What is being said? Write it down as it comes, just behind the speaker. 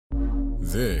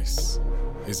This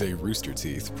is a Rooster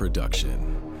Teeth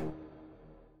production.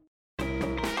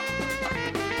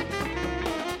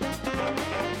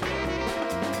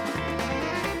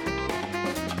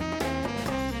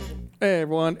 Hey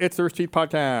everyone, it's the Rooster Teeth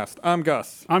Podcast. I'm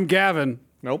Gus. I'm Gavin.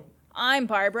 Nope. I'm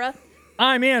Barbara.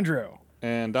 I'm Andrew.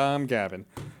 And I'm Gavin.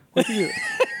 What are you?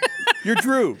 You're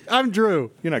Drew. I'm Drew.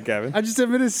 You're not Gavin. I just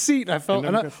am in his seat. I felt.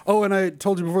 And I'm And I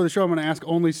told you before the show I'm going to ask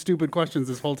only stupid questions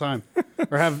this whole time,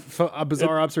 or have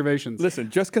bizarre observations. Listen,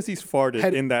 just because he's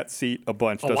farted in that seat a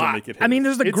bunch doesn't lot. make it his. I mean,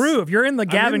 there's the It's- groove. You're in the I'm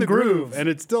Gavin in the groove. and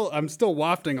I'm still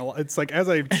wafting a lot. It's like as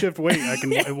I shift weight,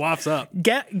 it wafts up.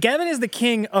 Gavin is the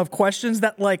king of questions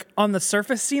that, like, on the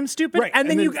surface seem stupid, Right, and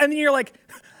then and then- you're like,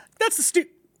 "That's the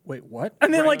stupid." Wait, what?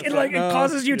 And then it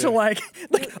causes you to like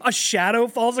a shadow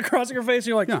falls across your face, and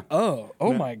you're like, Yeah. oh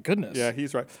my goodness. Yeah,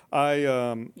 he's right. I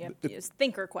You have to use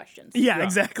thinker questions. Yeah,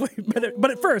 exactly.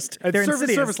 But at first, At they're surface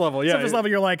insidious. level, yeah, Surface yeah.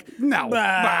 level, you're like,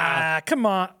 No. come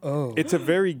on. Oh, It's a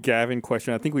very Gavin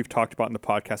question. I think we've talked about in the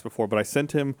podcast before, but I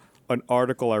sent him an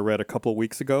article I read a couple of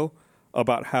weeks ago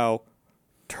about how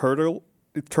turtles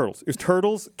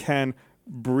can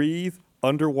breathe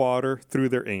underwater through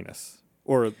their anus,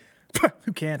 or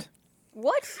who can't?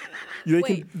 What? they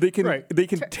Wait.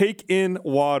 can take in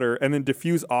water and then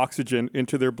diffuse oxygen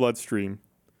into their bloodstream.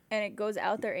 And it goes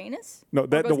out their anus? No, Or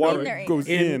that the goes water in their goes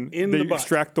anus? In they the butt.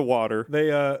 extract the water. They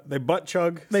butt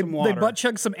chug some water. They butt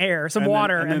chug some air, some and then-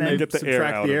 water, and then they get the air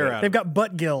subtract out the of air it. out. they've got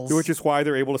butt gills. Which is why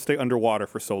they're able to stay underwater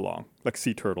for so long, like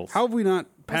sea turtles. How have we not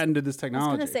patented this I was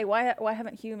technology? going to say, why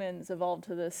haven't humans evolved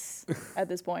to this at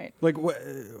this point? Like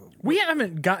We've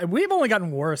only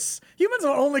gotten worse. Humans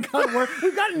have only gotten worse.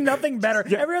 We've gotten nothing better.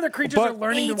 Every other creatures are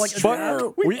learning to like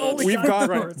adapt. But only we've got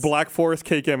worse. Black Forest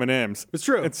cake M&Ms. It's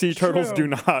true. And sea turtles True. do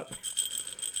not.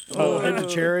 a little hint of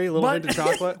cherry, a little hint of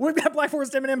chocolate. We've got Black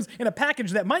Forest M&Ms in a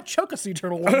package that might choke a sea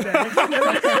turtle one day. And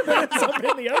then it's up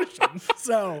in the ocean.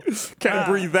 So Can't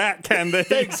breathe that, can they?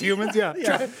 Thanks, humans.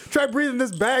 Yeah. Try breathing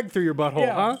this bag through your butthole,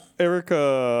 Yeah. huh? Eric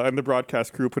and the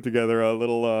broadcast crew put together a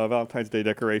little Valentine's Day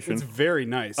decoration. It's very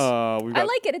nice. We've I got,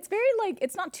 like it. It's very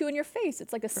it's not too in your face.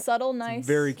 It's like a subtle, nice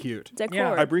very cute. decor.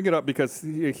 Yeah. I bring it up because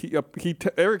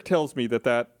Eric tells me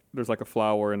that there's like a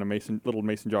flower in a little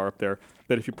mason jar up there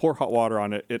that if you pour hot water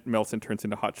on it, it melts and turns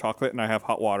into hot chocolate. And I have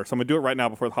hot water, so I'm gonna do it right now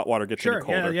before the hot water gets any sure,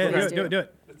 colder. yeah, Let's do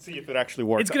it. Let's see if it actually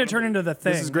works. It's gonna turn into the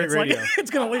thing. is great It's like- radio. it's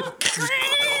gonna leave.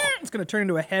 It's gonna turn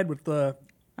into a head with the.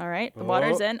 All right, the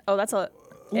water's in. Oh, that's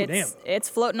damn. It's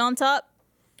floating on top.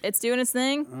 It's doing its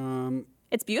thing.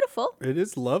 It's beautiful. It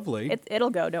is lovely. It'll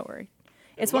go. Don't worry.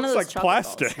 It's It one of looks those like chocolate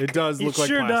balls. plastic. It does It look like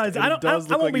sure plastic. does. It does I look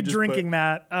won't like be you just drinking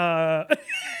that.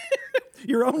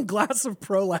 Your own glass of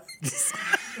Prolax.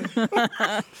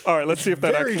 All right, let's see if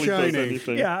that Very actually shiny. does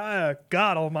anything. Yeah,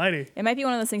 God Almighty. It might be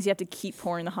one of those things you have to keep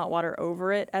pouring the hot water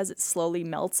over it as it slowly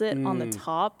melts it on the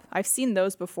top. I've seen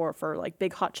those before for like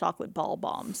big hot chocolate ball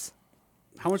bombs.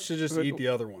 How much to just eat the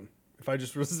other one? If I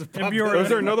just was you're- Is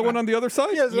there another one on the other side?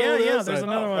 Yes. Yeah, the yeah. other There's side.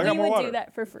 another I one. got We more would water. do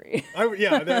that for free. I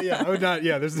would not.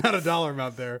 Yeah, there's not a dollar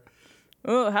amount there.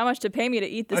 Oh, how much to pay me to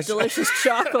eat this delicious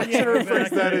chocolate?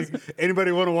 That is.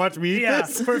 Anybody want to watch me eat Yeah,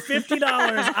 this? for $50,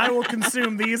 I will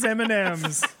consume these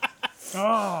M&Ms.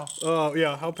 Oh, Oh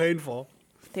yeah, how painful.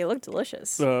 They look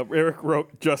delicious. Eric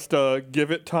wrote, just give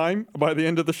it time. By the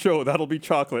end of the show, that'll be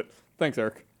chocolate. Thanks,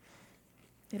 Eric.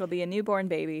 It'll be a newborn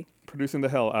baby. Producing the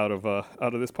hell out of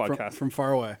this podcast. From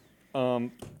far away.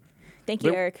 Thank you,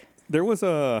 There- Eric. There was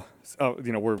where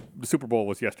the Super Bowl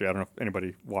was yesterday. I don't know if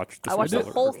anybody watched the I watched Super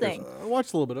the Bowl. whole thing. I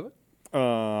watched a little bit of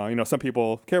it. Some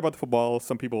people care about the football.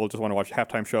 Some people just want to watch the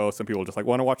halftime show. Some people just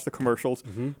want to watch the commercials.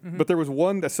 But there was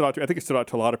one that stood out to, I think it stood out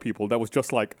to a lot of people, that was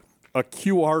just like a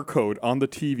QR code on the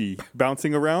TV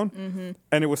bouncing around.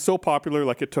 And it was so popular,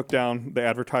 like it took down the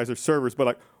advertiser servers. But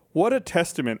like, what a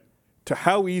testament to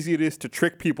how easy it is to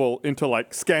trick people into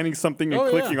like scanning something and Oh,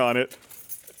 clicking yeah. on it.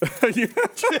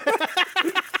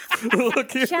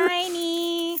 Look here.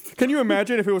 Shiny. Can you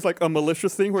imagine if it was like a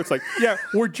malicious thing where it's like, yeah,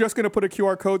 we're just going to put a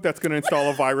QR code that's going to install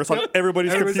a virus on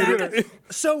everybody's computer?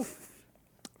 so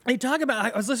they talk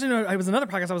about. I was another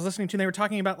podcast I was listening to, and they were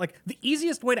talking about like the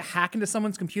easiest way to hack into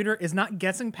someone's computer is not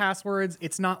guessing passwords.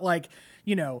 It's not like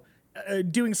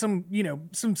doing some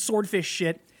swordfish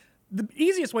shit. The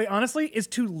easiest way, honestly, is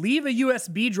to leave a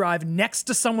USB drive next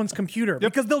to someone's computer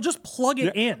because they'll just plug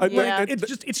it in. Yeah. It's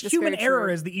That's human very error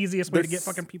true. is the easiest way to get There's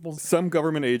fucking people's. Some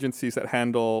government agencies that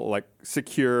handle like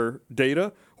secure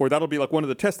data, or that'll be like one of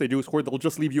the tests they do is where they'll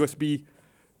just leave USB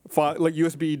like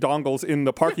USB dongles in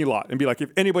the parking lot and be like, if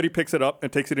anybody picks it up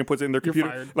and takes it and puts it in their computer,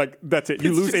 fired. like that's it.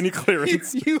 You lose any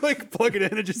clearance. You like plug it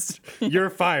in and just you're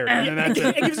fired, and then that's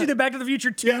it. It gives you the Back to the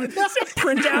Future 2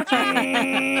 printout.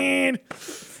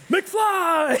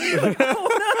 McFly!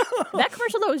 That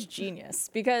commercial though was genius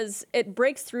because it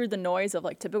breaks through the noise of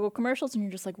like typical commercials, and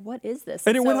you're just like, what is this?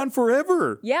 And it went so- on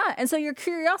forever. Yeah, and so your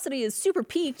curiosity is super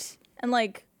piqued, and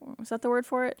like, was that the word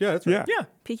for it? Yeah, that's right. Yeah. Yeah.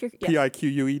 Pique your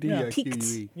PIQUED. Yeah.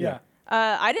 Peaked. Yeah.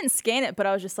 I didn't scan it, but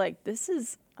I was just like,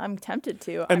 I'm tempted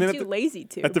to. And then I'm at too the- lazy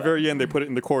to. At the but very end, they put it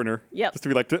in the corner. Yep. Just to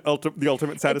be like the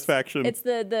ultimate satisfaction. It's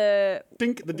the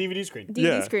Think the DVD screen. DVD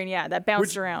Yeah. screen, yeah, that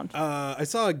bounced around. I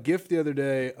saw a GIF the other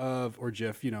day or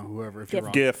GIF, whoever, if you're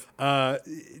wrong. GIF.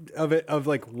 Of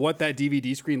like what that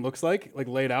DVD screen looks like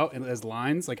laid out as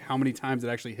lines, like how many times it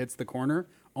actually hits the corner.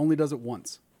 Only does it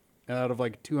once, out of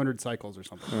like 200 cycles or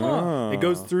something. It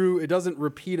goes through. It doesn't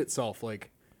repeat itself. Like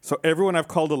So everyone I've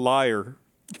called a liar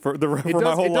for it my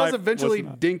does. whole It life does eventually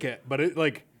was not. dink it, but it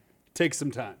like takes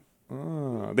some time.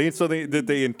 Did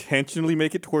they intentionally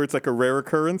make it to where it's like a rare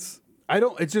occurrence? I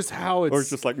don't. It's just how it's. Or it's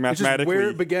just like where mathematically-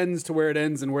 it begins to where it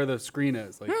ends and where the screen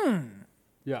is. Like,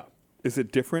 yeah. Is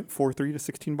it different 4:3 to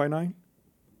 16:9?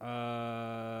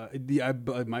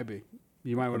 It might be.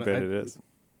 You might I want bet to it is.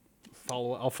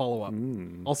 follow. I'll follow up.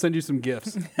 I'll send you some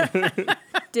gifts.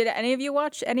 Did any of you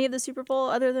watch any of the Super Bowl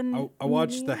other than? I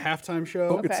watched the halftime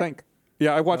show. It Okay. sank.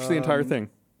 Yeah, I watched the entire thing.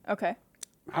 Okay.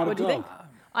 How'd What do it you go? think?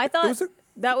 I thought was a-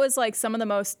 that was like some of the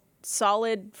most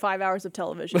solid 5 hours of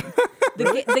television.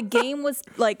 The game was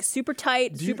like super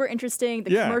tight, super interesting.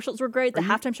 The Yeah. commercials were great. The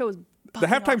halftime show was. The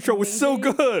halftime show was so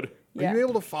good. Are you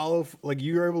able to follow? Like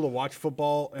you were able to watch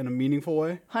football in a meaningful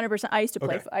way? 100%. I used to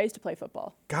play. Okay. I used to play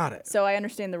football, Got it. so I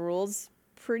understand the rules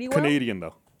pretty well. Canadian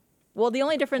though. Well, the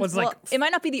only difference. Was Well, like- it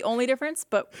might not be the only difference,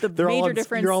 but the They're all major on,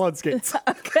 difference. You're all on skates.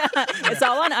 It's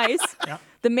all on ice.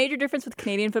 The major difference with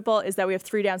Canadian football is that we have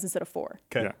 3 downs instead of 4.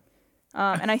 Okay.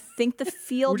 Yeah. And I think the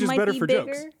field Which is might better be for bigger.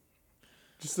 jokes.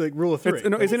 Just like rule of 3. It's,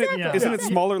 no, isn't it? Exactly. Isn't it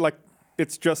smaller? Like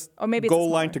it's just Or maybe it's goal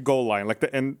line smaller. to goal line, like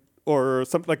the end or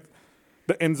something like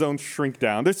the end zones shrink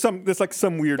down. There's like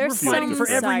some weird. There's field some difference.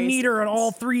 For every Size meter on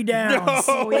all 3 downs.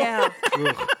 Oh yeah.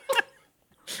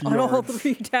 On all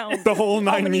 3 downs. The whole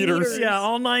 9 many meters. meters? Yeah,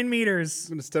 all 9 meters.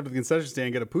 I'm gonna step to the concession stand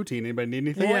and get a poutine. Anybody need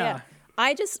anything? Yeah.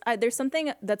 There's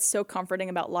something that's so comforting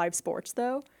about live sports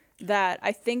though, that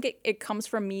I think it comes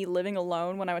from me living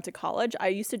alone when I went to college. I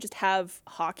used to just have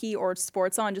hockey or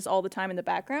sports on just all the time in the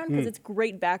background because it's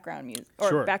great background music or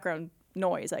Sure. background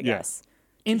noise, I guess.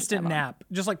 Instant nap.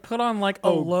 Just like put on like a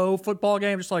low football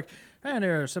game. Just like, and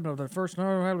they're sipping up the first.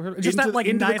 Just that like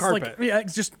into the nice, like, carpet. yeah,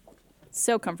 it's just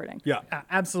So comforting. Yeah.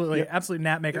 absolutely, absolute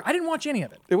nap maker. I didn't watch any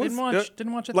of it. It was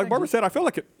Didn't watch it. Like Barbara said, I feel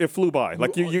like it flew by.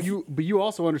 Like But you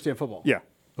also understand football. yeah.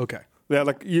 Okay. Yeah,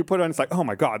 like you put it on, it's like, oh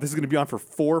my God, this is going to be on for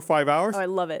 4 or 5 hours. Oh, I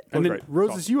love it. And then great.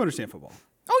 Roses, you understand football.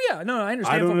 Oh yeah, no, I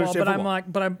understand I don't football, understand but football. I'm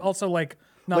like, but I'm also like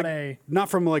not Not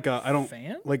from like a I don't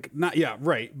fan? like not yeah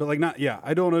right but like not yeah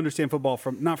I don't understand football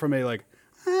from not from a like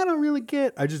I don't really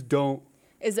get I just don't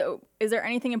Is there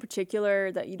anything in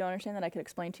particular that you don't understand that I could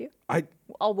explain to you? I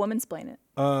I'll woman-splain it.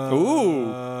 Ooh,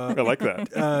 I like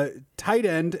that. tight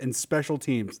end and special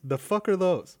teams the fuck are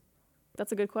those?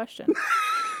 That's a good question.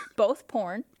 Both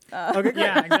porn.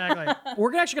 Yeah, exactly.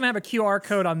 We're actually gonna have a QR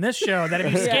code on this show that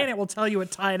if you scan it, will tell you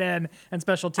what tight end and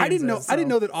special teams. I didn't know is, I didn't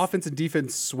so- know that offense and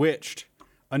defense switched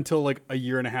until like a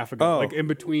year and a half ago. Oh. Like in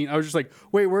between, I was just like,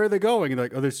 wait, where are they going? And they're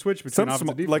like, oh, they switched between offense and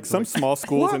defense. Like some I'm small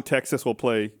schools what? in Texas will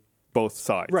play both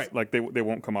sides. Right. Like they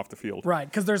won't come off the field. Right,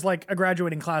 because there's like a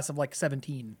graduating class of like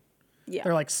 17. Yeah.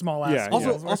 They're like small ass. Yeah,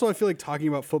 schools. Also, I feel like talking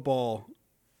about football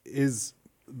is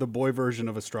the boy version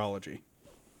of astrology.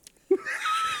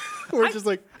 We're just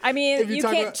like I mean, if you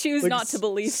talk can't about, choose like, not to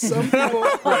believe. Some people,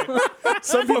 right?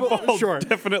 Some people, sure.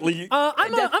 Definitely.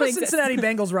 I'm a definitely Cincinnati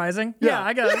Bengals rising. Yeah,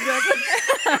 I got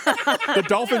it. The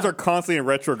Dolphins are constantly in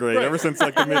retrograde ever since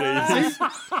like the mid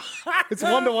 80s. It's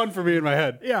 1-to-1 for me in my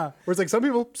head. Yeah. Where it's like some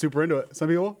people super into it, some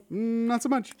people not so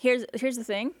much. Here's the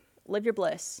thing: live your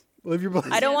bliss. Live your bliss.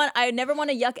 I never want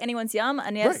to yuck anyone's yum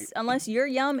unless your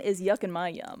yum is yucking my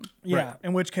yum. Yeah.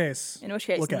 In which case, In which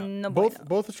case, look out. no both bueno.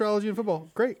 both astrology and football,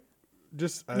 great.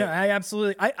 Just No, I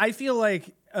absolutely. I feel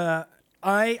like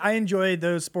I enjoy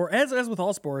those sports as with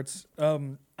all sports.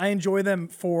 I enjoy them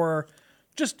for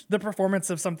just the performance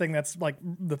of something that's like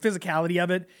the physicality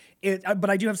of it. But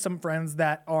I do have some friends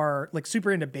that are like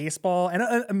super into baseball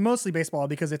and mostly baseball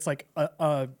because it's like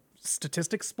a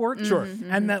statistics sport. Sure.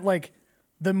 And that like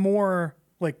the more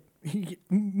like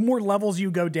more levels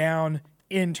you go down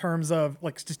in terms of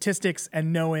like statistics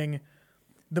and knowing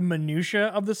the minutia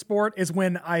of the sport is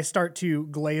when I start to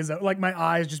glaze out. Like my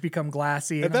eyes just become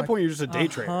glassy. At that point, you're just a day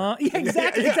trader. Yeah,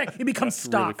 exactly. Exactly. It becomes That's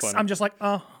really stocks. funny. I'm just like,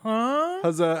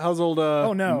 How's old?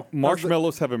 Oh no.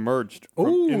 Marshmallows have emerged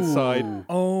from inside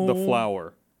the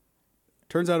flour.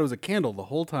 Turns out it was a candle the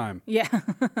whole time. Yeah.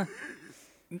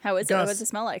 How is it? What Gus, does it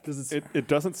smell like? It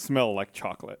doesn't smell like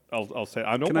chocolate. I'll say.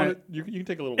 I don't Can I- want it. You can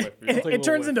take a little whiff. It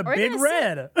turns into Are you big gonna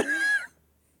red.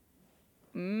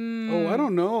 Oh, I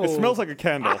don't know. It smells like a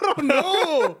candle.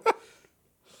 No.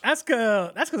 That's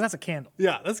because that's a candle.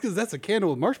 Yeah, that's because that's a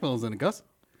candle with marshmallows in it, Gus.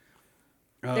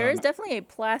 There is definitely a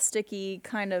plasticky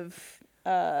kind of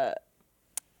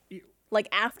like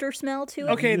after smell to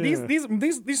it. Okay,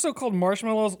 these so-called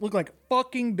marshmallows look like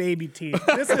fucking baby teeth.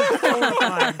 This is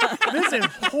horrifying. This is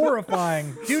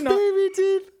horrifying. Do not. Baby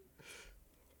teeth.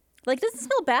 Like it doesn't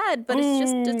smell bad, but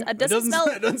it's just it doesn't smell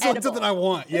It doesn't smell edible. something I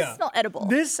want. It doesn't Yeah. smell edible.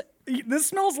 This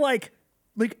smells like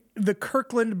the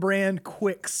Kirkland brand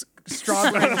Quicks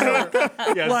strawberry milk.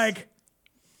 Like,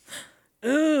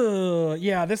 ugh,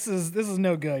 yeah. This is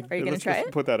no good. Are you gonna Let's try just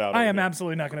it? Put that out. I over am there.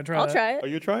 absolutely not going to try I'll that. try Are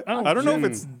it. you try it? I don't know if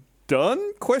it's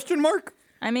done? Question mark.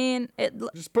 I mean, it.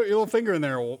 Just put your little finger in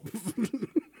there. Okay.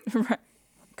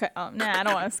 Nah, I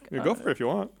don't want to. You go for it if you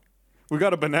want. We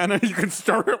got a banana you can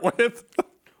start it with.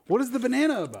 What is the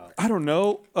banana about? I don't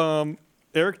know.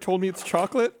 Eric told me it's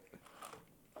chocolate.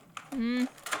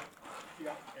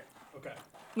 Okay.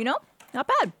 You know, not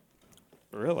bad.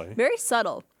 Really? Very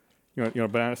subtle. You want a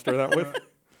banana to stir that with?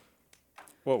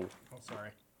 Whoa. Oh, sorry.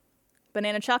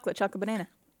 Banana chocolate banana.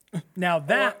 Now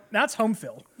that's home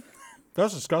fill.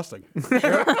 That's disgusting.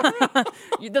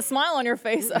 The smile on your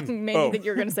face made me think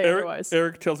you were going to say otherwise.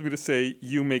 Eric tells me to say,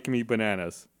 "You make me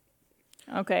bananas."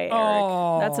 Okay, Eric.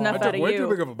 Oh. That's enough I out took of way too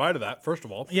big you. of a bite of that. First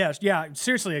of all, Yes, yeah.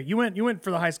 Seriously, you went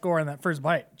for the high score on that first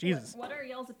bite. Jesus. What are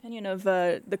y'all's opinion of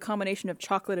the combination of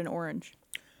chocolate and orange?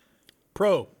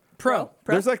 pro. Pro.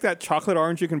 There's like that chocolate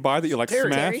orange you can buy that you like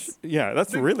Terry's. smash. Terry's? Yeah,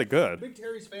 that's really good. Big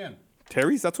Terry's fan.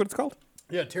 Terry's, that's what it's called?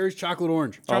 Yeah, Terry's chocolate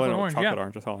orange. All I Chocolate know, orange, chocolate yeah.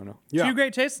 orange, that's all I know. Yeah. Two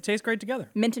great tastes that taste great together.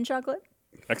 Mint and chocolate?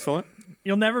 Excellent.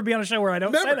 You'll never be on a show where I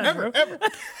don't say Never, that. ever, Drew. ever.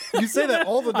 You say that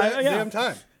all the Yeah. damn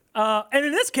time. And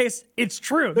in this case, it's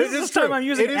true. This is the time I'm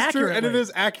using it it is true, and it accurately.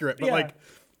 is accurate. But Yeah. like,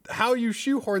 how you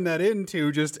shoehorn that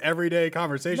into just everyday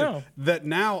conversation No. that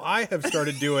now I have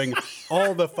started doing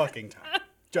all the fucking time.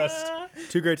 Just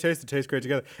two great tastes that taste great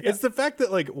together. It's the fact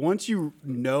that like once you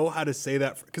know how to say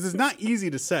that, because it's not easy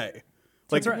to say.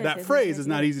 Like That's right. that phrase is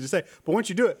not easy to say, but once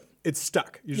you do it, it's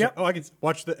stuck. You're just Yep. like, oh, I can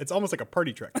watch the. It's almost like a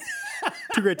party trick.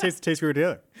 Two great tastes that taste great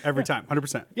together every time,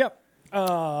 100%. Yep.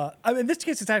 I mean, in this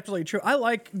case, it's actually true. I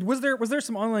like. Was there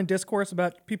some online discourse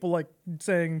about people like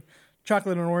saying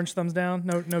chocolate and orange thumbs down?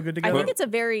 No good I together. think it's a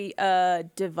very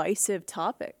divisive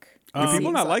topic. Do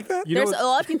people not like that? There's a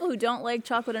lot of people who don't like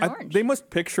chocolate and orange. They must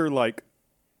picture like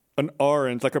an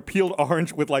orange, like a peeled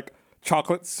orange with like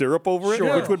chocolate syrup over it,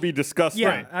 Sure. which would be disgusting.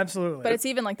 yeah, absolutely. But it's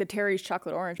even like the Terry's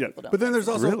chocolate orange Yeah. people don't But then like. there's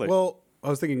also Really? well, I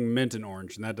was thinking mint and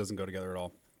orange, and that doesn't go together at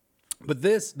all. But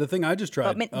the thing I just tried,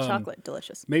 But mint and chocolate,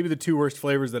 delicious. maybe the two worst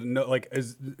flavors that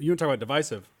as you want to talk about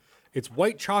divisive, it's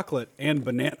white chocolate and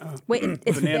banana. Wait,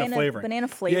 it's banana flavoring. Banana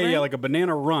flavoring? Yeah, like a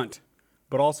banana runt,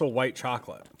 but also white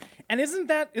chocolate. and isn't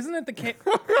it the case?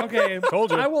 Okay,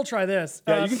 Told you. I will try this.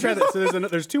 Yeah, you can try that. So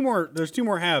there's two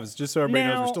more halves, just so everybody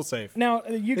knows we're still safe. Now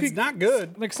you It's could not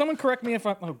good. like someone correct me if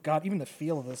I'm. Oh God, even the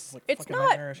feel of this is like It's fucking not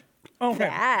nightmarish. Okay.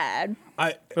 Bad. I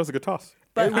That was a good toss.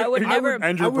 But I would never.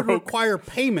 Andrew I would broke. require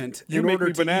payment You in make order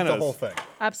me to eat bananas. the whole thing.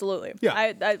 Absolutely.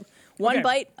 Yeah. One Okay.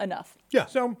 bite, enough. Yeah.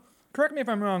 So correct me if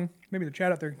I'm wrong. Maybe the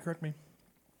chat out there can correct me.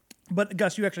 But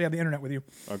Gus, you actually have the internet with you.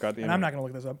 Oh, got the And I'm not internet.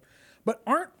 going to look this up. But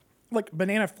aren't like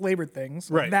banana flavored things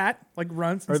like Right. that, like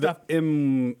runts and Or the stuff?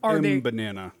 Are they-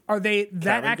 banana. Are they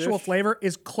that actual Cavendish? flavor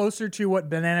is closer to what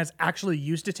bananas actually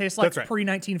used to taste like That's right. pre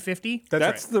 1950? That's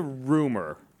That's right. the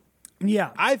rumor.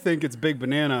 Yeah. I think it's Big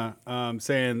Banana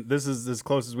saying this is as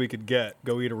close as we could get.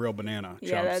 Go eat a real banana.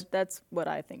 Yeah, chumps. that's what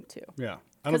I think too. Yeah.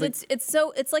 I don't Because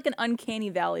think it's like an uncanny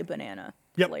valley banana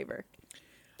Yep. flavor.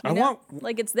 I You know? want.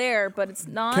 like it's there, but it's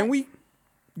not. Can we?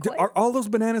 Are all those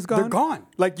bananas gone? they're gone.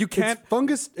 Like you can't. It's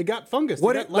fungus. It got fungus.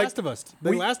 What It it- got like, Last of Us.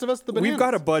 The Last of Us. The bananas. We've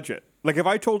got a budget. Like if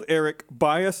I told Eric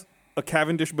buy us a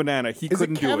Cavendish banana, he Is it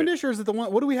couldn't do it. Cavendish or is it the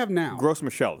one? What do we have now? Gros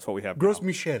Michel is what we have. Gros now.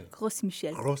 Michel. Gros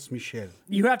Michel. Gros Michel.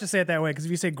 You have to say it that way because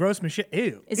if you say gross machine,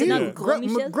 ew. Is it not Gros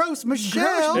Michel? Gros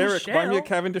Michel. Eric, buy me a Michel.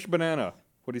 Cavendish banana.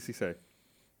 What does he say?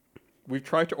 We've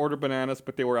tried to order bananas,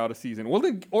 but they were out of season. Well,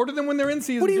 then order them when they're in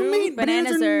season. What do you dude. mean?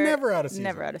 Bananas Bananas are are never out of season.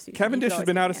 Never out of season. Cavendish You has can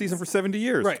been always out of get season for bananas. 70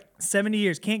 years. Right. 70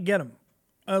 years, can't get them.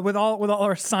 with all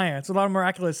our science, with all our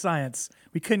miraculous science,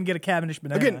 we couldn't get a Cavendish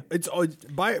banana. Again, it's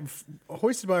hoisted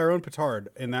by our own petard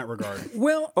in that regard.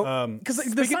 Well, because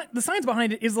the science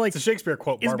behind it is like It's a Shakespeare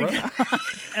quote, Barbara.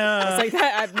 It's like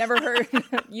that. I've never heard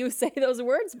you say those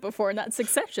words before in that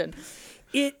succession.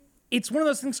 It's one of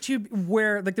those things too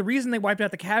where like the reason they wiped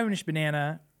out the Cavendish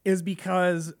banana is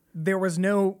because there was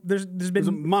no there's been It's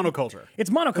a monoculture. It's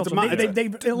monoculture.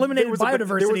 They've eliminated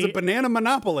biodiversity. There was a banana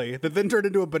monopoly that then turned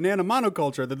into a banana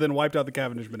monoculture that then wiped out the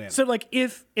Cavendish banana. So like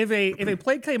if a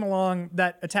plague came along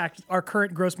that attacked our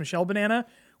current Gros Michel banana,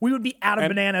 we would be out of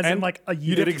bananas in like a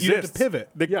year. It exists. to pivot.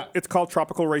 It's called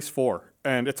Tropical Race 4,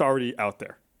 and it's already out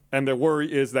there. And the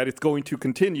worry is that it's going to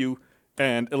continue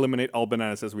and eliminate all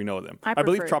bananas as we know them. I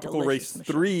believe prefer Tropical Race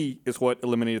Delicious 3 is what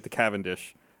eliminated the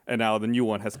Cavendish, and now the new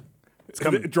one has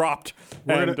dropped.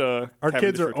 Our Cavendish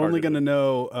kids are only retarded going to it.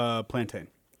 know plantain.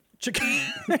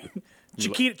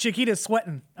 Chiquita's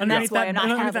sweating. And that's why I'm not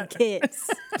underneath having that. kids.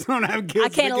 Don't have kids. I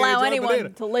can't allow banana.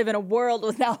 anyone to live in a world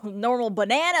without normal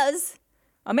bananas.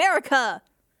 America,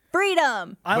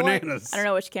 freedom. Bananas. I don't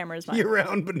know which camera is mine.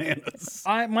 Year-round bananas.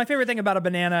 My favorite thing about a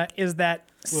banana is that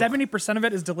 70% of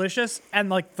it is delicious, and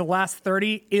like the last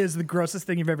 30 is the grossest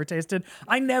thing you've ever tasted.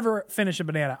 I never finish a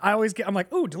banana. I'm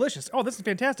like, ooh, delicious. Oh, this is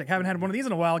fantastic. Haven't had one of these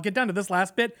in a while. Get down to this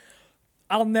last bit.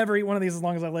 I'll never eat one of these as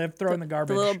long as I live. Throw it in the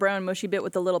garbage. The little brown mushy bit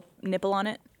with the little nipple on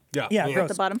it. yeah, At gross.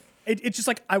 the bottom. It's just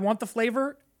like I want the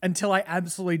flavor until I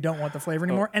absolutely don't want the flavor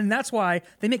anymore, and that's why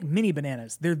they make mini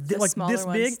bananas. They're The like smaller this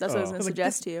ones. big. That's what I was going to Like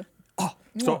suggest this- to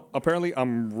you. So apparently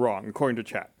I'm wrong, according to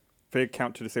chat. Fake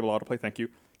count to disable autoplay, thank you.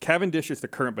 Cavendish is the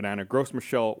current banana. Gros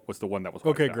Michel was the one that was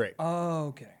wiped Okay, out. great. Oh,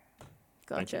 okay.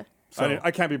 Gotcha.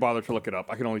 I can't be bothered to look it up.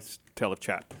 I can only tell if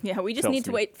chat. Yeah, we just tells need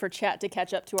to me. wait for chat to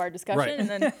catch up to our discussion Right. and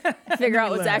then figure out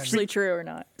what's learn. actually true or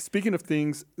not. Speaking of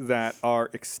things that are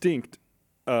extinct,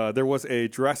 there was a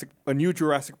new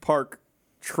Jurassic Park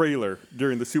trailer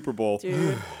during the Super Bowl,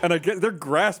 Dude. and I guess they're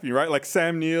grasping, right? Like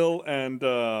Sam Neill and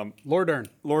Laura Dern.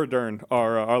 Laura Dern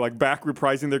are like back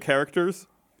reprising their characters.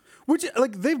 Which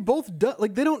like they've both done.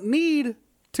 Like they don't need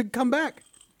to come back.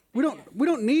 We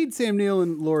don't need Sam Neill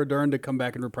and Laura Dern to come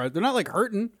back and reprise. They're not like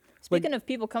hurting. Speaking of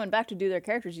people coming back to do their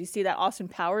characters, you see that Austin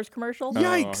Powers commercial?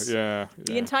 Yikes. Yeah,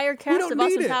 The yeah. entire cast don't of need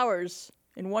Austin it. Powers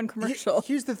in one commercial.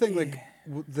 Here's the thing, like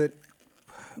that.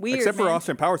 Weird, Except for man.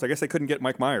 Austin Powers, I guess they couldn't get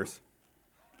Mike Myers.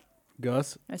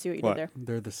 Gus, I see what you What? did there.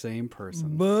 they're the same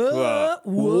person. What?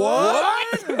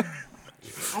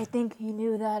 I think he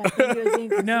knew that. I think he was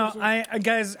being No,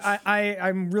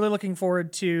 I'm really looking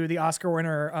forward to the Oscar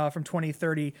winner from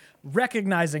 2030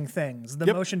 recognizing things, the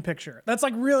motion picture. That's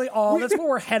like really all. That's what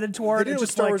we're headed toward. They did it It's with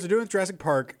just Star like, Wars. They're doing it with Jurassic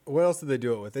Park. What else did they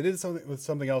do it with? They did something with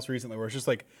something else recently where it's just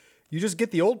like you just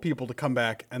get the old people to come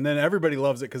back, and then everybody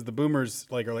loves it because the boomers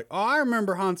like are like, oh, I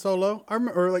remember Han Solo.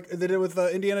 Or like they did it with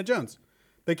Indiana Jones.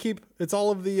 They keep it's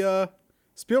all of the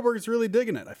Spielberg is really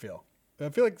digging it. I feel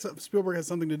like Spielberg has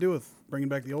something to do with bringing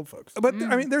back the old folks. But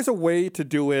I mean, there's a way to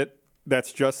do it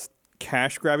that's just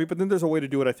cash grabby, but then there's a way to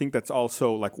do it. I think that's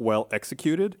also like well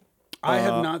executed. I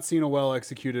have not seen a well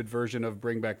executed version of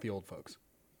Bring Back the Old Folks.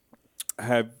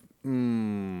 I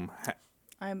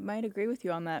might agree with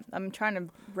you on that. I'm trying to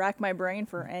rack my brain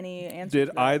for any answer. did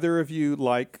to that. either of you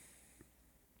like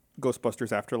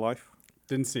Ghostbusters Afterlife?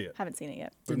 Didn't see it. Haven't seen it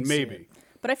yet. But maybe.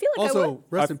 But I feel like I would. Also,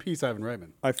 rest in peace, Ivan Reitman.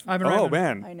 Ivan oh Reitman.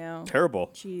 man, I know.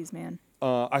 terrible. Jeez, man.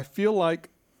 I feel like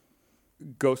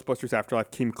Ghostbusters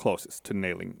Afterlife came closest to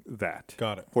nailing that.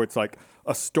 Got it. Where it's like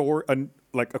a story,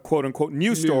 like a quote unquote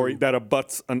new story that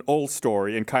abuts an old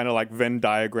story and kind of like Venn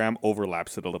diagram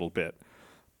overlaps it a little bit.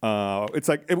 It's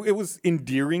like it was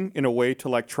endearing in a way to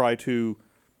like try to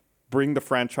bring the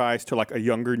franchise to like a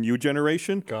younger new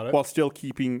generation, Got it. while still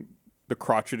keeping the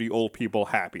crotchety old people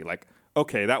happy. Like,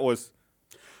 okay, that was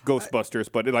Ghostbusters,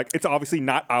 but it's obviously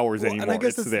not ours anymore. And I guess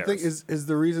it's that's theirs. the thing is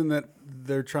the reason that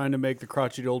they're trying to make the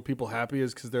crotchety old people happy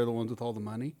is because they're the ones with all the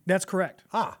money. That's correct.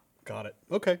 Got it.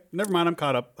 Okay, never mind. I'm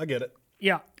caught up. I get it.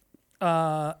 Yeah.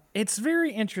 It's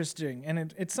very interesting,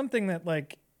 and it's something that,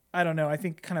 like, I don't know, I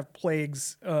think kind of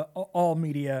plagues all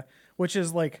media, which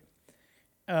is like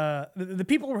the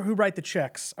people who write the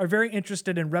checks are very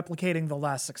interested in replicating the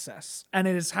last success, and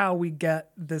it is how we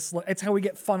get this. It's how we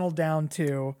get funneled down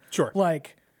to Sure.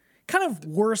 like kind of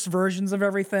worse versions of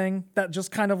everything that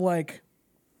just kind of like,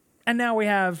 and now we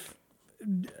have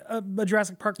a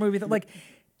Jurassic Park movie that like.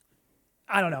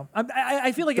 I don't know.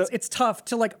 I feel like it's tough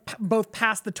to like both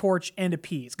pass the torch and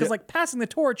appease because like passing the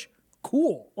torch,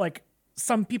 cool. Like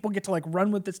some people get to like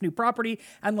run with this new property,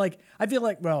 and like I feel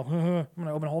like I'm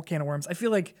gonna open a whole can of worms. I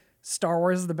feel like Star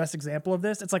Wars is the best example of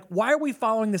this. It's like, why are we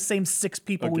following the same 6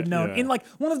 people we've known yeah. in like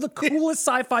one of the coolest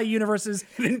sci-fi universes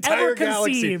Entire ever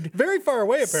galaxy. conceived? Very far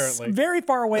away, apparently. Very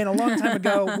far away and a long time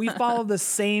ago, we follow the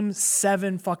same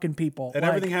 7 fucking people. And Like,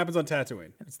 everything happens on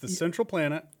Tatooine. It's the central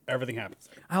planet. Everything happens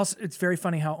there. I also, it's very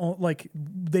funny how like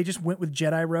they just went with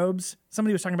Jedi robes.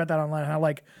 Somebody was talking about that online. How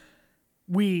like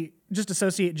we just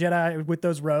associate Jedi with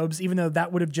those robes, even though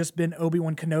that would have just been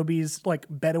Obi-Wan Kenobi's like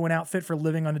Bedouin outfit for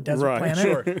living on a desert Right, planet.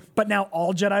 sure. But now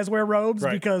all Jedis wear robes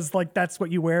Right. because like that's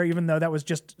what you wear, even though that was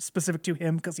just specific to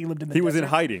him because he lived in the He was in desert.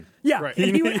 hiding. Yeah, Right.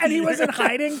 and he was in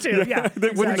hiding too. Yeah, That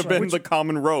wouldn't have exactly. been the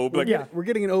common robe. Like, Yeah. We're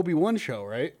getting an Obi-Wan show,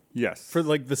 right? Yes. For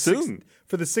like the Soon.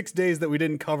 for the 6 days that we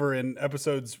didn't cover in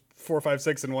episodes 4, 5,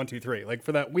 6, and 1, 2, 3. Like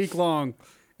for that week long,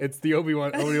 it's the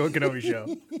Obi-Wan Kenobi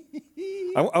show.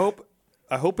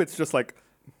 I hope it's just like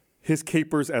his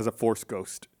capers as a Force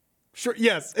ghost. Sure.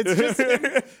 Yes, it's just him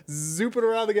zooping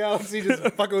around the galaxy, just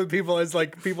fucking with people as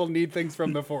like people need things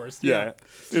from the Force. Yeah.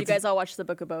 Did you guys all watch the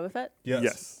Book of Boba Fett?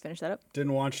 Yes. Finish that up.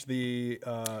 Didn't watch the.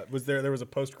 There was a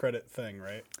post-credit thing,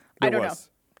 right? I There don't was.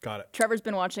 Got it. Trevor's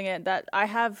been watching it. That I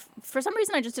have, for some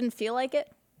reason, I just didn't feel like it,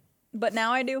 but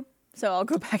now I do. So I'll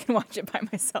go back and watch it by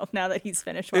myself now that he's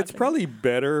finished watching It's probably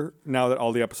better now that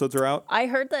all the episodes are out. I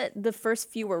heard that the first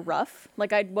few were rough.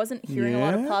 Like, I wasn't hearing a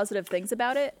lot of Yeah? positive things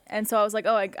about it. And so I was like,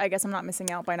 oh, I guess I'm not missing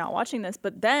out by not watching this.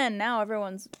 But then now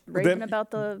everyone's raving Then- about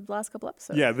the last couple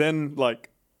episodes. Yeah, then like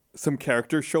some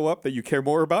characters show up that you care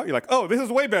more about. You're like, oh, this is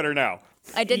way better now.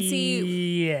 I did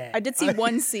see Yeah. I did see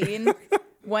one scene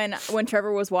when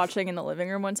Trevor was watching in the living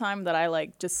room one time that I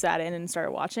like just sat in and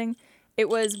started watching. It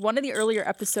was one of the earlier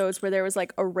episodes where there was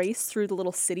like a race through the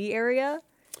little city area.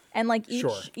 And like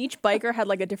each biker had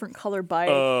like a different color bike.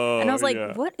 and I was like,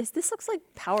 yeah. what is this? Looks like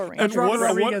Power And Rangers. Robert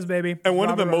Rodriguez, baby. And one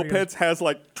of the Robert Rodriguez. mopeds has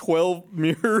like 12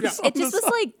 mirrors. on It just the was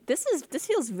side. like this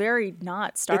feels very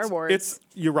not Star Wars. It's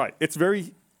you're right. It's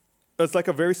like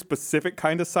a very specific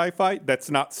kind of sci-fi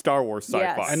that's not Star Wars sci-fi.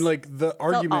 Yes. And like the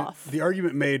off.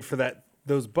 argument made for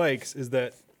those bikes is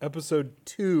that episode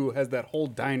 2 has that whole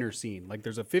diner scene. Like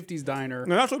there's a 50s diner.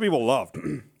 And that's what people loved.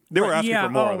 They were asking yeah, for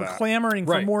more of that. clamoring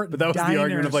for more. But that was the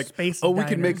argument of like, space oh, we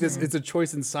can make diners. this. It's a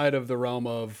choice inside of the realm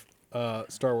of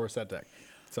Star Wars set deck.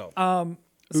 So, So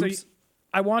Oops.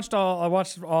 I watched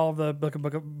all of the Book of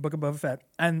Boba Fett,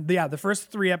 and the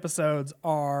first 3 episodes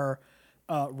are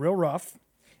real rough,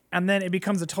 and then it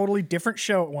becomes a totally different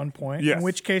show at one point. Yes. In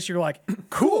which case you're like,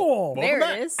 cool. there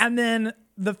back. it is. And then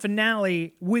the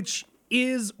finale, which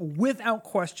is without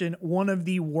question one of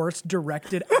the worst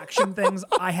directed action things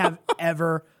I have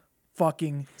ever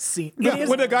fucking seen. It is-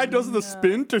 When a guy does the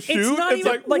spin to shoot, it's not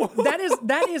even like whoa. that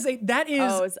is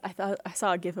I thought I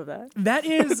saw a gif of that. that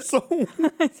is So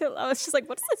I was just like,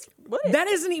 what is this? What is that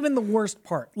isn't even the worst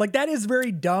part. Like that is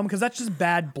very dumb because that's just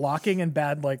bad blocking and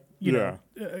bad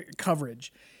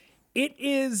coverage. It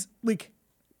is like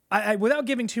I without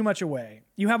giving too much away.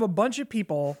 You have a bunch of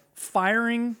people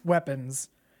firing weapons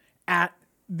at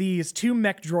these 2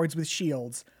 mech droids with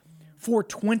shields for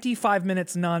 25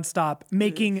 minutes nonstop,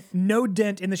 making no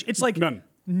dent in the. It's like None.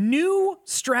 new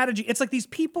strategy. It's like these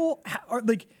people are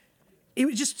like. It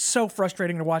was just so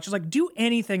frustrating to watch. It's like, do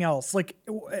anything else. Like,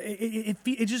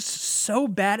 it's just so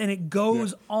bad, and it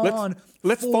goes on.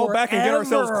 let's fall back and get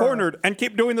ourselves forever. cornered and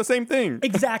keep doing the same thing.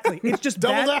 Exactly. It's just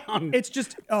Double bad. down. It's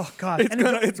just, oh God. It's And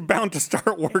it's bound to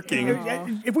start working.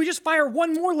 if we just fire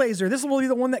one more laser, this will be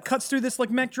the one that cuts through this like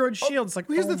mech droid shield. It's like,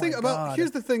 here's oh the thing my about God.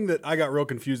 here's the thing that I got real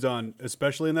confused on,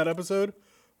 especially in that episode.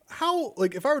 How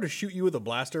like if I were to shoot you with a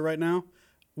blaster right now,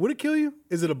 would it kill you?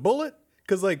 Is it a bullet?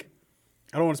 Because like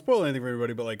I don't want to spoil anything for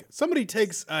everybody, but like somebody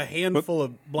takes a handful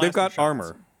of blaster They've got shots.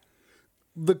 armor.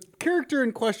 The character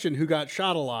in question who got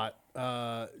shot a lot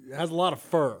has a lot of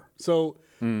fur, so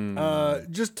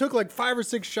just took like 5 or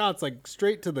 6 shots like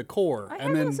straight to the core, I and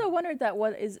have then also wondered that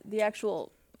what is the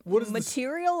actual What is the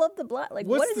material of the blast? Like,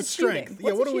 what's what is the it strength? shooting?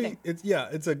 Yeah, What's what it do we? shooting?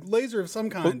 It's a laser of some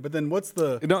kind, but then what's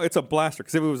the? No, it's a blaster.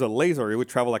 Because if it was a laser, it would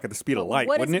travel like at the speed of light,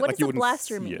 what wouldn't it? what Like does you a wouldn't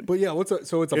blaster see mean? it. But yeah,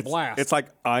 so it's a blast. It's like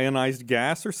ionized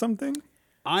gas or something.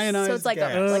 ionized So it's like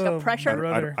gas. a pressure.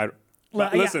 brother. Well,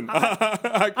 yeah, listen,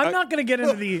 I'm not going to get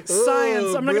into the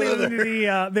science. I'm not going to get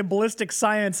into the ballistic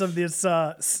science of this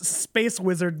space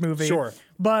wizard movie. Sure.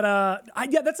 But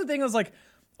that's the thing. I was like,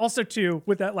 also too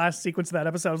with that last sequence of that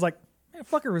episode, I was like, man,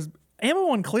 fucker, was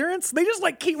ammo on clearance? They just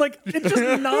like keep like it's just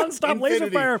nonstop laser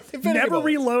Infinity. fire, Infinity never bullets.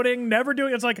 reloading, never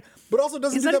doing. It's like, but also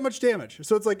doesn't Is do that- that much damage.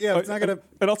 So it's like, yeah, it's not gonna.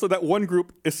 and also that one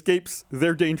group escapes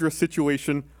their dangerous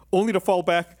situation only to fall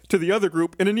back to the other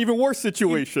group in an even worse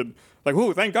situation. Like,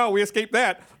 whoa, thank God we escaped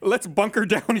that. Let's bunker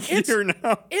down here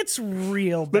now. it's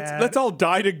real bad. Let's all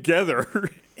die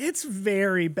together. It's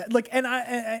very bad. Like, and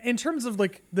in terms of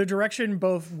like the direction,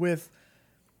 both with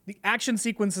the action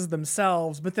sequences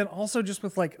themselves, but then also just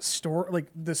with like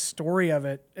the story of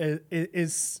it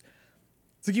is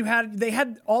it's like they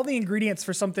had all the ingredients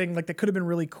for something like that could have been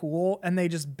really cool, and they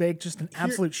just baked just an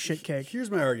absolute shit cake.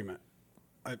 Here's my argument.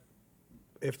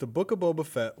 If the Book of Boba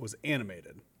Fett was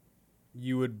animated,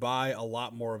 you would buy a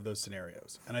lot more of those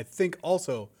scenarios. And I think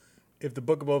also, if the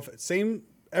Book of Boba Fett,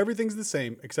 everything's the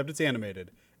same except it's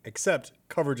animated, except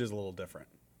coverage is a little different.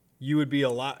 It would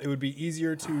be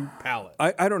easier to palette.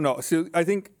 I don't know. So I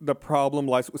think the problem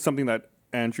lies with something that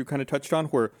Andrew kind of touched on,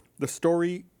 where the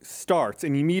story starts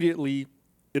and immediately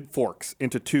it forks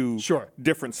into two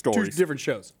different stories. Two different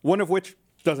shows. One of which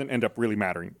doesn't end up really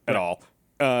mattering at all.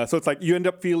 So it's like you end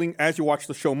up feeling, as you watch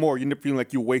the show more, you end up feeling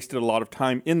like you wasted a lot of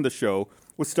time in the show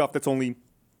with stuff that's only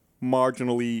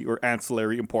marginally or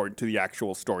ancillary important to the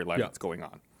actual storyline that's going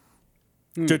on.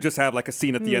 To just have like a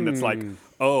scene at the end that's like,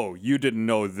 oh, you didn't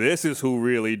know this is who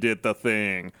really did the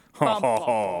thing. Like,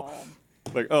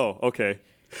 oh, okay.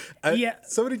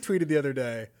 Somebody tweeted the other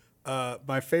day,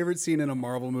 my favorite scene in a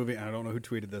Marvel movie, and I don't know who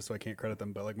tweeted this, so I can't credit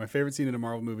them, but like my favorite scene in a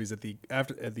Marvel movie is at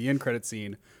the end credit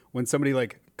scene when somebody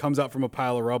like comes out from a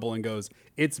pile of rubble and goes,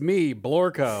 "It's me,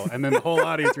 Blorko," and then the whole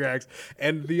audience reacts.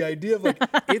 And the idea of like,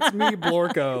 "It's me,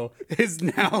 Blorko," is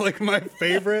now like my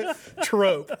favorite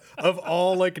trope of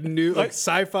all like new like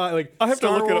sci-fi, like I have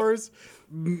Star to look Wars.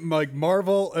 Like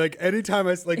Marvel, like anytime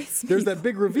there's that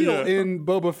big reveal in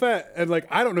Boba Fett, and like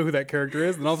I don't know who that character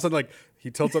is, and all of a sudden like he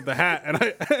tilts up the hat,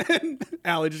 and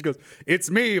Allie just goes,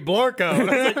 "It's me, Blorko." And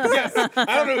I was like, yes, I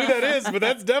don't know who that is, but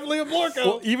that's definitely a Blorko.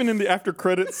 Well, even in the after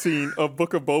credits scene of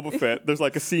Book of Boba Fett, there's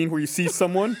like a scene where you see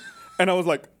someone, and I was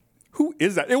like, who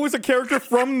is that? It was a character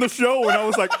from the show, and I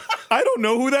was like, I don't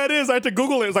know who that is. I had to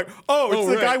Google it. It's like, it's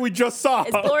the guy we just saw.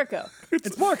 It's Blorko.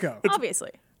 It's Blorko.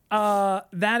 Obviously.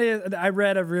 That is, I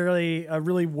read a really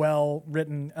well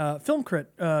written film crit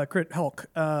Hulk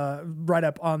write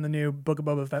up on the new Book of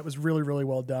Boba Fett. It was really, really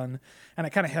well done, and I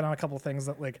kind of hit on a couple of things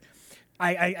that like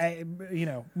I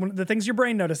one of the things your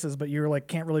brain notices, but you're like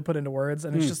can't really put into words,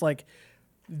 and it's just like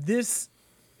this.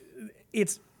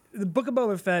 It's the Book of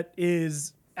Boba Fett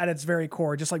is at its very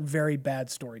core just like very bad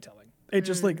storytelling. It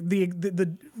just like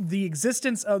the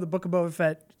existence of the Book of Boba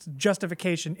Fett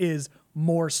justification is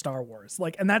more Star Wars.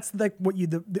 Like, and that's like what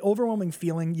the overwhelming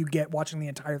feeling you get watching the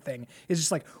entire thing is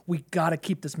just like, we gotta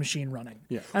keep this machine running.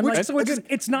 Yeah. And like, so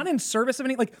it's not in service of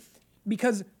any, like,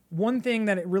 because one thing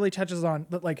that it really touches on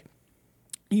that like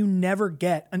you never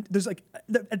get, and there's like,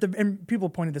 and people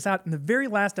pointed this out in the very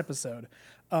last episode,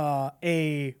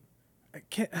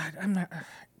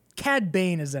 Cad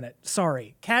Bane is in it.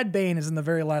 Sorry. Cad Bane is in the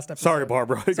very last episode. Sorry,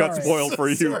 Barbara. It got spoiled for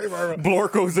you. Sorry, Barbara.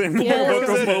 Blorko's in. Yes.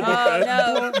 Book of Boba Fett.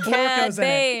 No, Blorko's in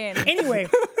Bane. it. Anyway,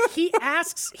 he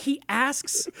asks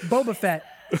Boba Fett.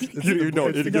 You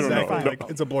don't know. Like,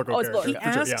 it's a Blorko Oh, it's character. He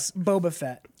Blorko. asks Boba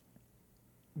Fett,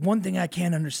 one thing I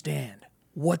can't understand.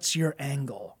 What's your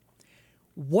angle?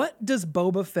 What does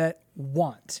Boba Fett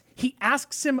want? He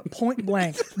asks him point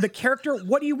blank, the character,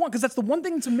 what do you want? Because that's the one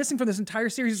thing that's missing from this entire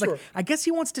series. Is like, I guess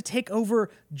he wants to take over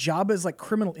Jabba's like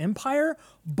criminal empire,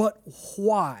 but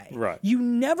why? Right. You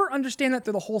never understand that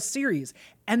through the whole series.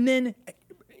 And then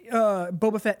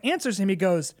Boba Fett answers him. He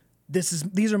goes,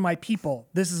 these are my people.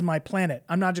 This is my planet.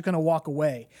 I'm not just going to walk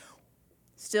away.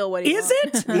 Still, what do you Is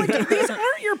want? it? Like, these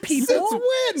aren't your people. Since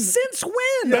when? Since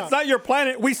when? That's not your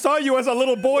planet. We saw you as a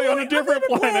little boy on a different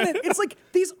planet. It's like,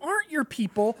 these aren't your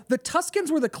people. The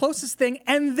Tuskens were the closest thing,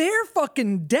 and they're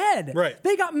fucking dead. Right.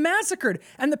 They got massacred,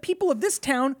 and the people of this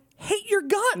town hate your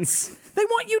guts. They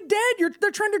want you dead.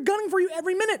 They're trying to gunning for you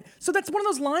every minute. So that's one of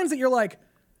those lines that you're like,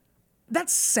 that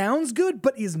sounds good,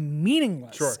 but is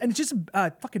meaningless. Sure. And it's just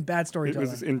fucking bad It storytelling.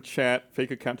 was in chat.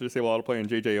 Fake account to disable autoplay, and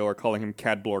JJO are calling him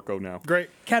Cad Blorko now. Great.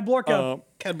 Cad Blorko.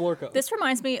 Cad Blorko. This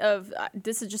reminds me of,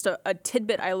 this is just a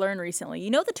tidbit I learned recently.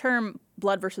 You know the term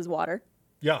blood versus water?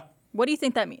 Yeah. What do you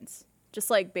think that means? Just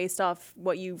like based off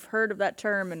what you've heard of that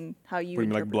term and how you What do you mean,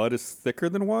 like interpret blood is thicker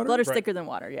than water? Blood is thicker than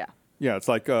water, yeah. Yeah, it's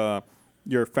like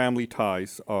your family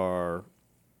ties are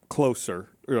closer,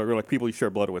 or like people you share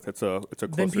blood with. It's a closer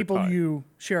Then people tie. you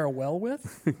share a well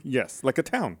with? Yes, like a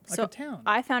town. Like So a town.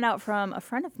 I found out from a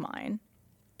friend of mine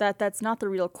that that's not the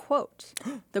real quote.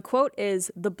 The quote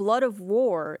is, "The blood of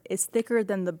war is thicker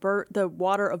than the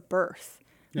water of birth,"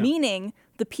 meaning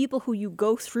the people who you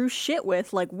go through shit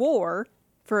with, like war,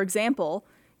 for example,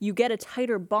 you get a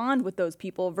tighter bond with those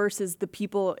people versus the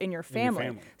people in your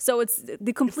family. So it's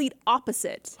the complete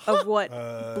opposite of what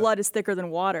blood is thicker than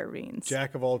water means.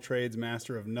 Jack of all trades,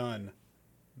 master of none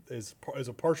is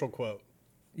a partial quote.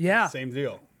 Yeah. Same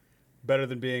deal. better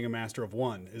than being a master of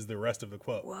one is the rest of the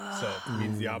quote. So it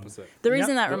means the opposite. The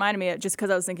reason that reminded me, just because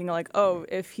I was thinking like, oh,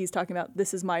 if he's talking about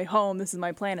this is my home, this is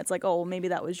my planet, it's like, oh, well, maybe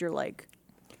that was your like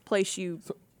place you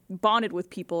bonded with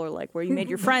people, or like where you made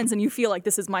your friends and you feel like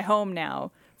this is my home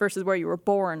now versus where you were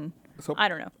born. So I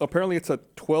don't know. Apparently, it's a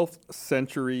 12th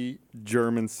century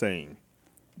German saying.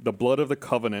 The blood of the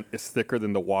covenant is thicker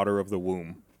than the water of the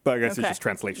womb. But I guess it's just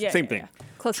translation. Same thing.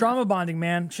 Close Trauma bonding,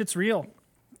 man. Shit's real.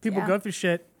 People Yeah. go through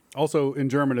shit. Also, in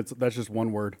German, that's just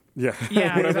one word. Yeah.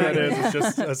 Yeah, Whatever that exactly. is, it's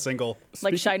just a single.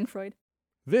 like Schadenfreude.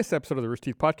 This episode of the Rooster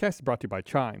Teeth Podcast is brought to you by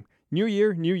Chime. New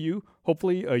year, new you.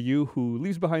 Hopefully a you who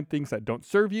leaves behind things that don't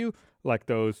serve you, like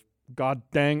those god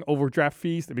dang overdraft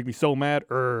fees that make me so mad.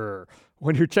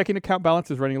 When your checking account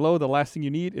balance is running low, the last thing you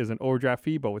need is an overdraft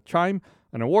fee. But with Chime,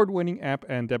 an award-winning app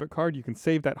and debit card, you can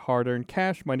save that hard-earned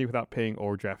cash money without paying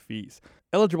overdraft fees.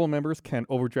 Eligible members can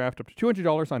overdraft up to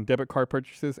 $200 on debit card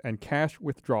purchases and cash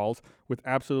withdrawals with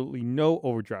absolutely no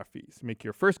overdraft fees. Make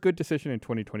your first good decision in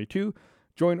 2022.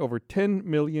 Join over 10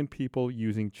 million people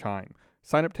using Chime.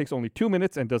 Sign up takes only 2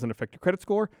 minutes and doesn't affect your credit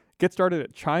score. Get started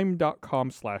at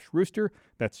chime.com/rooster.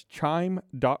 That's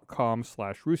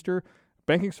chime.com/rooster.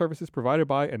 Banking services provided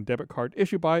by and debit card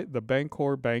issued by the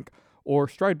Bancorp Bank or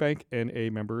Stride Bank,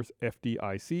 N.A. members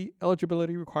FDIC.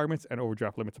 Eligibility requirements and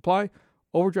overdraft limits apply.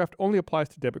 Overdraft only applies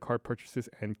to debit card purchases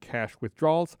and cash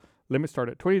withdrawals. Limits start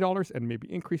at $20 and may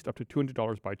be increased up to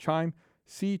 $200 by Chime.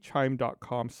 See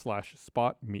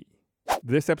chime.com/spotme.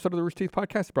 This episode of the Rooster Teeth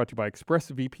Podcast is brought to you by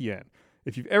ExpressVPN.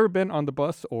 If you've ever been on the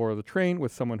bus or the train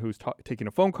with someone who's taking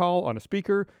a phone call on a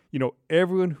speaker, you know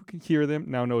everyone who can hear them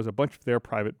now knows a bunch of their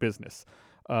private business.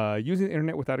 Using the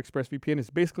internet without ExpressVPN is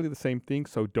basically the same thing,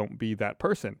 so don't be that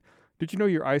person. Did you know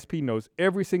your ISP knows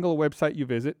every single website you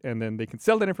visit, and then they can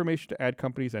sell that information to ad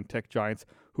companies and tech giants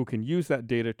who can use that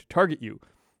data to target you?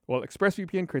 Well,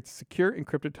 ExpressVPN creates a secure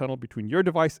encrypted tunnel between your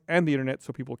device and the internet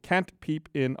so people can't peep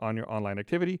in on your online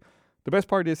activity. The best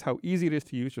part is how easy it is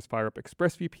to use. Just fire up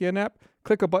ExpressVPN app,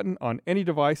 click a button on any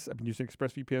device. I've been using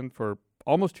ExpressVPN for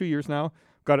almost 2 years now.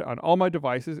 Got it on all my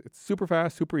devices. It's super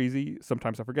fast, super easy.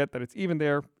 Sometimes I forget that it's even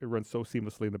there. It runs so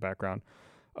seamlessly in the background.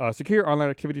 Secure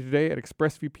online activity today at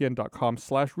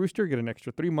expressvpn.com/rooster. Get an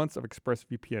extra 3 months of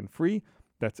ExpressVPN free.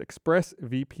 That's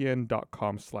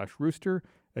expressvpn.com/rooster.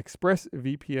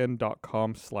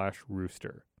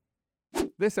 expressvpn.com/rooster.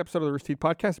 This episode of the Rooster Teeth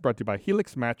Podcast is brought to you by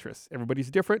Helix Mattress.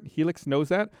 Everybody's different. Helix knows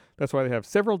that. That's why they have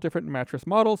several different mattress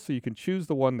models, so you can choose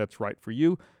the one that's right for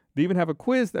you. They even have a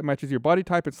quiz that matches your body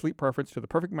type and sleep preference to the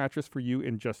perfect mattress for you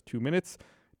in just 2 minutes.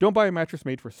 Don't buy a mattress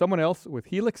made for someone else. With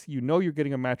Helix, you know you're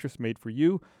getting a mattress made for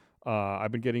you.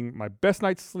 I've been getting my best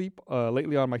night's sleep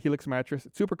lately on my Helix mattress.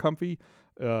 It's super comfy.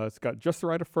 It's got just the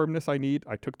right of firmness I need.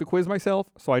 I took the quiz myself,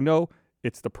 so I know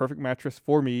it's the perfect mattress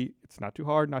for me. It's not too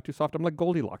hard, not too soft. I'm like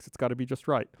Goldilocks. It's got to be just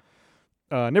right.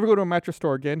 Never go to a mattress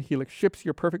store again. Helix ships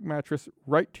your perfect mattress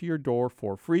right to your door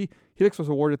for free. Helix was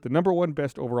awarded the #1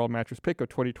 best overall mattress pick of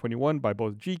 2021 by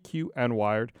both GQ and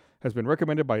Wired. Has been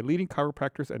recommended by leading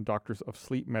chiropractors and doctors of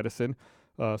sleep medicine.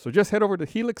 So just head over to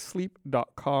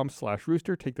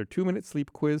helixsleep.com/rooster. Take their 2-minute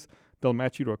sleep quiz. They'll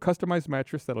match you to a customized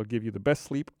mattress that'll give you the best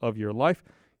sleep of your life.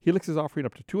 Helix is offering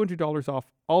up to $200 off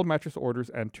all mattress orders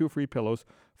and 2 free pillows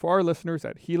for our listeners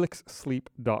at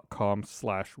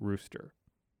helixsleep.com/rooster.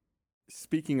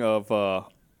 Speaking of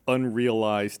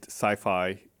unrealized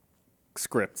sci-fi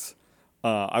scripts,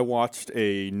 I watched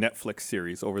a Netflix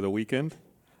series over the weekend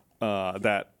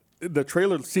that the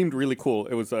trailer seemed really cool.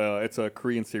 It's a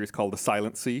Korean series called The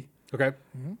Silent Sea. Okay.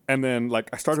 And then like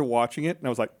I started watching it and I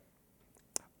was like,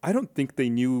 I don't think they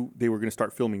knew they were going to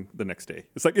start filming the next day.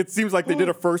 It's like, it seems like they did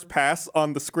a first pass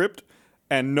on the script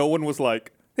and no one was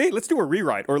like, hey, let's do a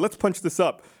rewrite or let's punch this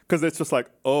up. Because it's just like,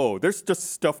 oh, there's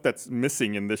just stuff that's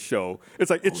missing in this show.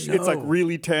 It's like, it's like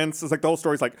really tense. It's like the whole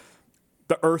story's like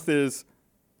the earth is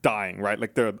dying, right?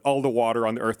 Like all the water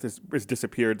on the earth is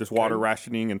disappeared. There's water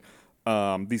rationing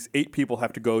and these 8 people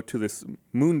have to go to this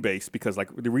moon base because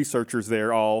like the researchers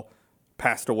there all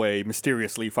passed away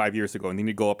mysteriously 5 years ago and they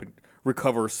need to go up and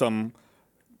recover some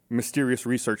mysterious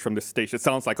research from this station. It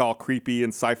sounds like all creepy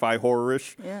and sci-fi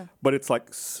horror-ish, but it's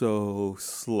like so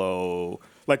slow.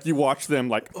 Like you watch them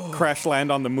like crash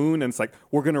land on the moon and it's like,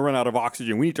 we're going to run out of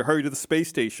oxygen. We need to hurry to the space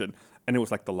station. And it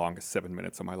was like the longest 7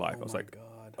 minutes of my life. I was like,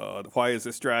 why is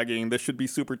this dragging? This should be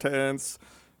super tense.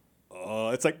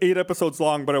 It's like 8 episodes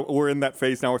long, but we're in that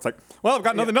phase now where it's like, well, I've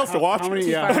got nothing else to watch. How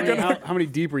many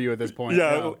deep are you at this point?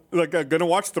 Like I'm going to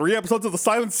watch 3 episodes of The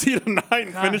Silent Sea tonight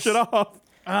and finish it off.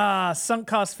 Sunk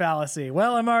cost fallacy.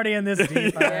 Well, I'm already in this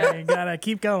deep. I gotta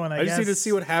keep going, I I guess. just need to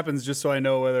see what happens just so I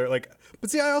know whether like. But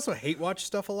see, I also hate watch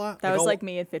stuff a lot. That was like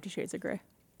me in 50 Shades of Grey.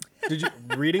 Did you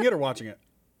reading it or watching it?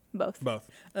 Both. Both.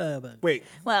 Wait.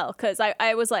 Well, because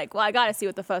I was like, well, I got to see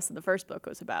what the fuss of the first book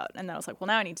was about. And then I was like, well,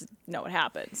 now I need to know what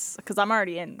happens because I'm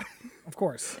already in Of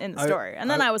course. the story. And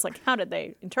then I was like, how did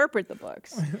they interpret the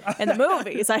books and the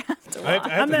movies? I have to watch.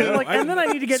 And then I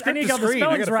need to get all the screen. I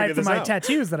spellings gotta right figure for this my out.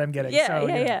 tattoos that I'm getting. Yeah, so,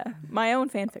 yeah. My own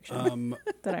fan fiction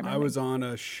that I'm I was on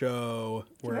a show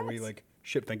where we like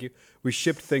shipped. Thank you. We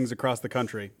shipped things across the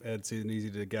country. It's easy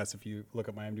to guess if you look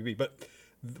at my IMDb. But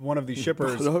one of these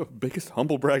shippers The biggest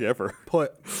humble brag ever.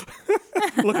 put.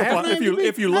 Look up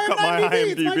if you look up my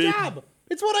IMDb. It's my job.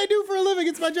 It's what I do for a living.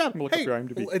 It's my job. Look up your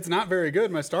IMDb. It's not very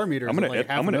good. My star meter is I'm gonna like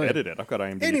half a million. edit it. I've got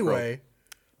IMDb. Pro. Anyway,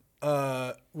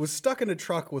 was stuck in a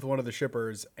truck with one of the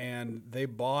shippers, and they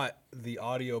bought the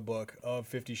audiobook of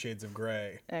 50 Shades of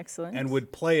Grey. Excellent. And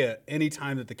would play it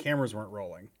anytime that the cameras weren't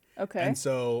rolling. Okay. And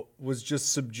so was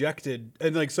just subjected,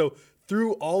 and like so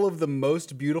through all of the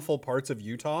most beautiful parts of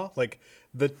Utah, like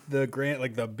the grand,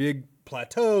 like the big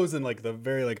plateaus and like the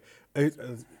very like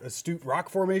astute rock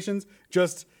formations,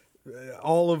 just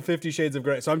all of 50 Shades of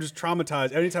Grey. So I'm just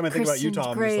traumatized anytime I think about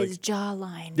Utah. I'm Gray's just like,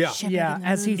 jawline. Yeah. shimmered Yeah, in the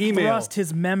as he moonlight. Email. thrust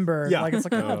his member, Yeah. like it's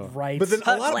like, oh, right. but then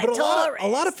a lot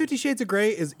Clitoris. of 50 Shades of Grey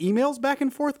is emails back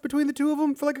and forth between the two of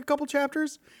them for like a couple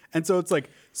chapters, and so it's like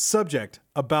subject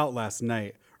about last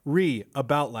night,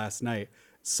 about last night,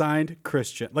 signed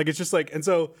Christian. Like it's just like, and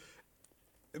so.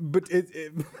 But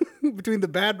it between the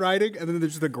bad writing and then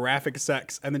there's just the graphic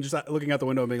sex and then just looking out the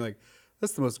window and being like,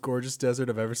 that's the most gorgeous desert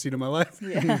I've ever seen in my life.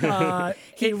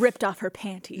 He ripped off her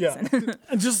panties. Yeah.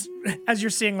 Just as you're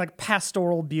seeing like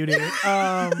pastoral beauty.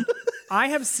 I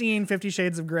have seen 50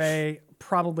 Shades of Grey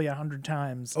probably 100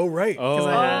 times. Oh, right.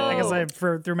 I guess I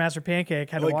through Master Pancake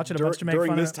had to watch it a bunch to make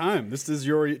during fun this of. time. This is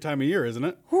your time of year, isn't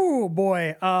it? Oh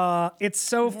boy, it's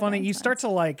so funny. You start to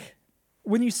like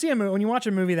when you see a movie, when you watch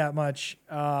a movie that much,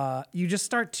 you just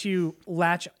start to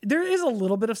latch. There is a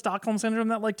little bit of Stockholm syndrome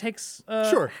that like takes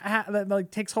Sure. that like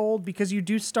takes hold because you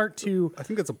do start to. I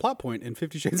think that's a plot point in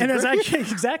 50 Shades And of it's Grey. actually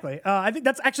exactly. I think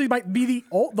that's actually might be the It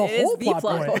whole is the plot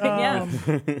plot point.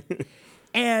 point, yeah.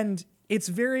 And it's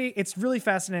really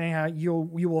fascinating how you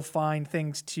will find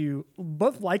things to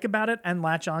both like about it and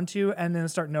latch onto, and then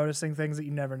start noticing things that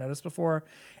you never noticed before.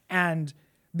 And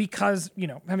because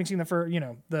having seen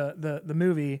the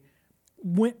movie,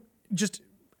 went just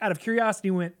out of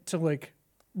curiosity went to like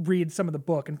read some of the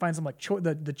book and find some like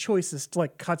the choicest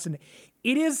like cuts in.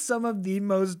 It is some of the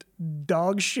most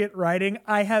dog shit writing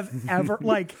I have ever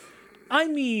like. I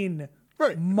mean.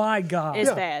 Right. My God,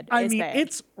 It's bad. I It's mean, bad.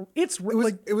 it's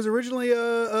like It was originally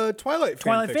a Twilight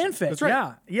fanfic. That's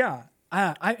right. Yeah.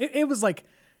 It was like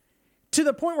to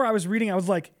the point where I was reading, I was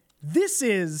like, this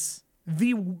is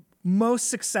the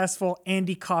most successful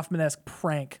Andy Kaufman-esque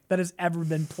prank that has ever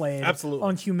been played Absolutely.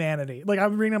 on humanity. Like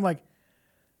I'm reading, I'm like,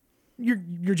 you're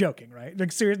joking, right?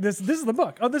 Like seriously, this is the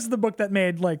book. Oh, this is the book that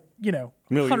made like Million.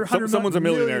 100 Someone's a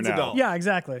millionaire millions of now. dollars. Yeah,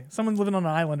 exactly. Someone's living on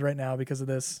an island right now because of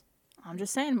this. I'm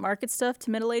just saying, market stuff to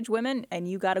middle-aged women, and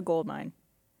you got a gold mine.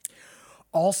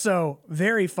 Also,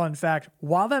 very fun fact: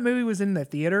 while that movie was in the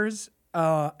theaters,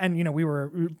 and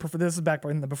this is back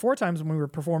in the before times when we were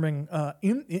performing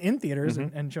in theaters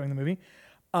and showing the movie.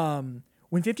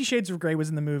 When 50 Shades of Grey was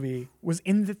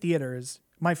in the theaters,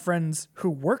 my friends who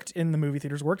worked in the movie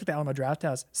theaters, worked at the Alamo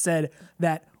Drafthouse, said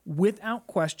that without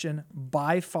question,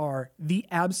 by far, the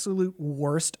absolute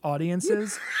worst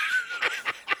audiences.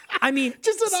 I mean,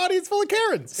 Just an audience full of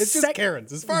Karens. It's just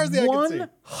Karens, as far as the eye can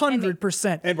see.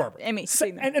 100%. And Barbara. Emmy,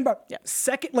 And about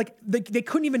second, like they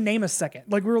couldn't even name a second.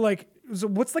 Like we were like, so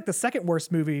what's like the second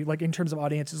worst movie like in terms of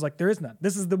audiences? Like there is none.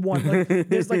 This is the one. Like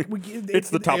there's like It's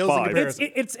the top pales in five. comparison.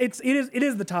 It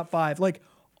is the top five. Like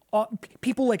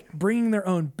people like bringing their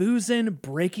own booze in,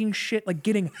 breaking shit, like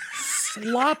getting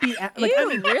sloppy.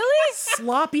 Really?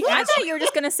 Sloppy. I ass. thought you were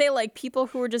just gonna say like people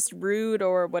who were just rude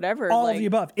or whatever. All like, of the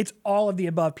above. It's all of the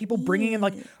above. People bringing in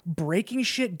like breaking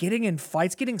shit, getting in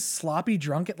fights, getting sloppy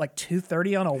drunk at like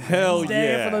 2:30 on a Hell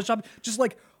Wednesday yeah. for those shops. Just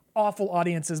like awful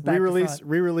audiences back to front.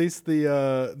 Re-release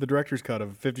the director's cut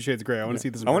of 50 Shades of Grey. I want to see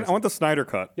this. In I person. want the Snyder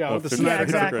cut. Yeah, I want of the 50 Snyder Yeah, Shades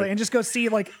of exactly. Grey. And just go see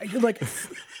like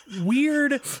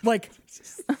weird like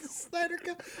Snyder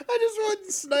cut. I just want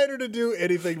Snyder to do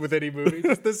anything with any movie.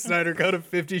 Just the Snyder cut of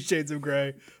 50 Shades of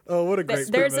Grey. Oh, what a great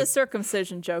There's a premise.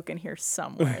 circumcision joke in here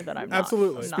somewhere that I'm not,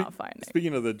 Absolutely. not finding.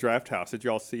 Speaking of the Draft House, did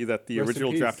y'all see that the Rest in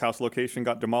original peace. Draft House location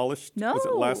got demolished? No. Was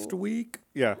it last week?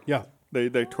 Yeah. Yeah.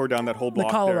 They tore down that whole block.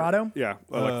 there. Colorado? Yeah,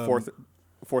 like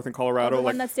fourth in Colorado. The like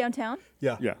one that's downtown?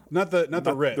 Yeah. Yeah. Not the Not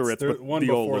Ritz. the Ritz, There- but one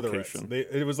the old before the location. Ritz.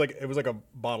 It was like a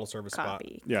bottle service spot.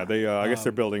 Copy. yeah, they I guess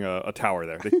they're building a tower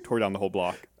there. They tore down the whole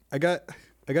block. I got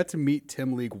I got to meet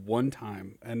Tim League one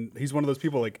time, and he's one of those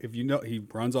people, like, if you know, he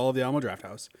runs all of the Alamo Draft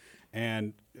House,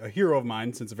 and a hero of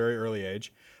mine since a very early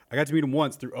age. I got to meet him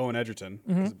once through Owen Edgerton,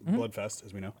 Bloodfest,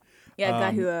 as we know. Yeah, the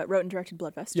guy who wrote and directed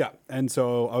Bloodfest. Yeah, and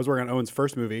so I was working on Owen's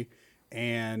first movie,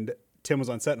 and Tim was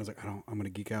on set, and I was like, I'm going to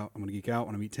geek out. I'm going to geek out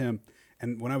when I meet Tim.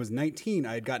 And when I was 19,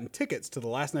 I had gotten tickets to the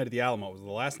last night of the Alamo. It was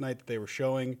the last night that they were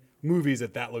showing movies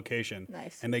at that location.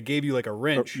 Nice. And they gave you like a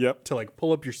wrench to like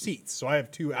pull up your seats. So I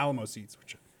have 2 Alamo seats,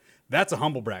 which that's a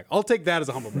humble brag. I'll take that as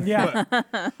a humble brag. Yeah.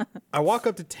 But I walk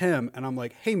up to Tim and I'm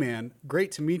like, hey man,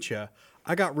 great to meet you.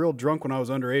 I got real drunk when I was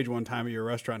underage one time at your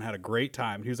restaurant and had a great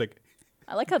time. And he was like,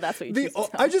 I like how that's what you choose to tell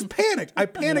I just panicked. I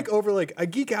panic over like, I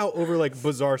geek out over like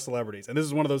bizarre celebrities. And this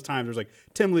is one of those times where it's like,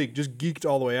 Tim League just geeked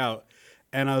all the way out.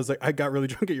 And I was like, I got really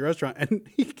drunk at your restaurant. And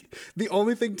the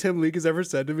only thing Tim League has ever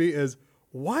said to me is,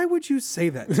 why would you say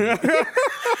that to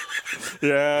me?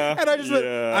 Yeah. And I just went,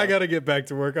 I got to get back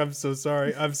to work. I'm so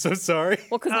sorry. I'm so sorry.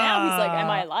 Well, because now he's like, am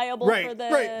I liable Right, for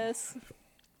right. this?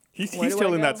 He's Where do I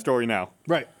telling go? that story now.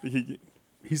 Right. He,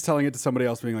 He's telling it to somebody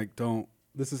else being like,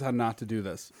 this is how not to do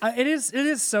this. It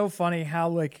is so funny how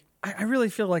like I really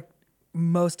feel like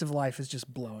most of life is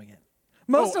just blowing it.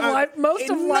 Most of life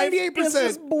is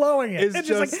just blowing it. is It's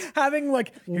just just like having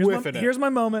like whiffing it. here's my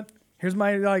moment. Here's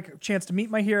my like chance to meet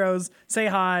my heroes, say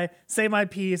hi, say my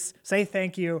piece, say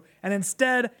thank you, and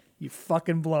instead you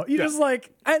fucking blow. You just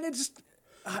like, and it just.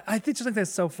 I think that's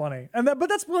so funny, but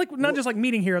that's like not just like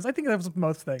meeting heroes. I think that's with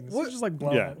most things. It's just like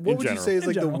blowing Yeah. it. What In would you general. say is In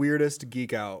like the general. weirdest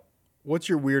geek out? What's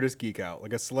your weirdest geek out?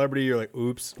 Like a celebrity, you're like,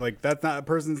 oops, like that's not a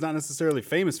person's not necessarily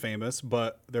famous,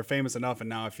 but they're famous enough, and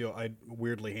now I feel I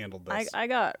weirdly handled this. I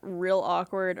got real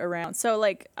awkward around. So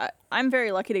like I'm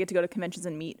very lucky to get to go to conventions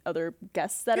and meet other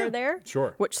guests that are there.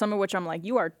 sure. Some of which I'm like,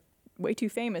 you are way too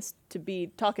famous to be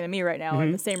talking to me right now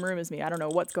in the same room as me. I don't know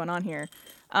what's going on here.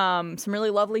 Some really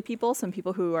lovely people. Some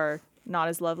people who are not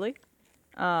as lovely.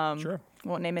 Sure.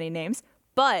 Won't name any names,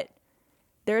 but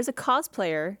there's a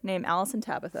cosplayer named Allison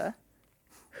Tabitha,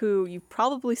 who you've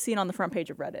probably seen on the front page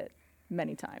of Reddit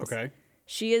many times. Okay.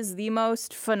 She is the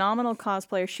most phenomenal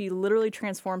cosplayer. She literally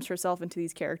transforms herself into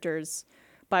these characters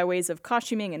by ways of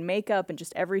costuming and makeup and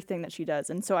just everything that she does.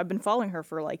 And so I've been following her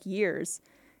for like years.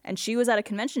 And she was at a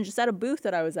convention, just at a booth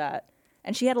that I was at.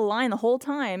 And she had a line the whole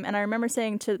time. And I remember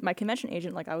saying to my convention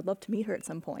agent, like, I would love to meet her at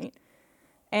some point.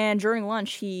 And during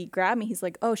lunch, he grabbed me. He's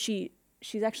like, oh, she's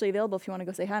actually available if you want to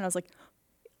go say hi. And I was like,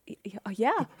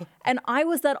 yeah. And I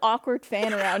was that awkward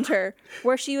fan around her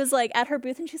where she was like at her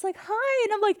booth and she's like, hi.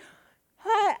 And I'm like,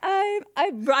 hi,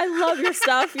 I love your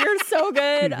stuff. You're so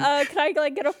good. Can I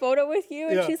like get a photo with you?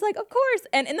 And she's like, of course.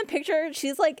 And in the picture,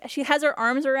 she's like, she has her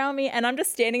arms around me and I'm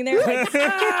just standing there like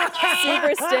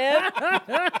super stiff.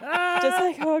 Just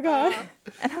like, oh God.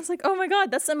 And I was like, oh my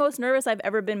God, that's the most nervous I've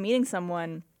ever been meeting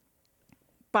someone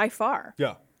by far.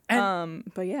 Yeah.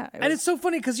 But yeah. And it's so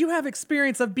funny because you have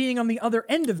experience of being on the other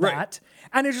end of Right. that,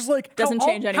 and it's just like Doesn't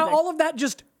change anything. How all of that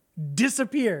just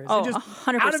disappears. Oh, It just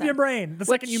 100%. out of your brain the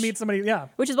second you meet somebody. Yeah.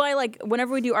 Which is why, like,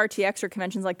 whenever we do RTX or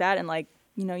conventions like that, and like,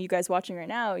 you know, you guys watching right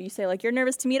now, you say like, you're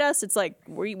nervous to meet us. It's like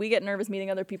we get nervous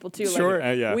meeting other people too. Like,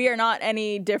 Sure, yeah. We are not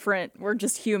any different. We're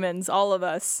just humans, all of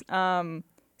us.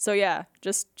 So yeah,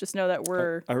 just know that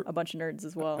we're a bunch of nerds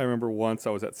as well. I remember once I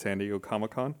was at San Diego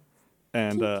Comic-Con,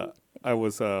 and I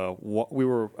was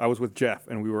with Jeff,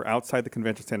 and we were outside the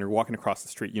convention center, walking across the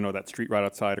street. You know that street right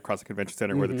outside, across the convention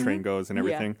center where the train goes and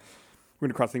everything. We're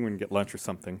gonna cross. We're gonna get lunch or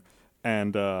something,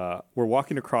 and we're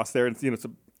walking across there. And it's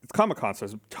Comic-Con, so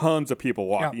there's tons of people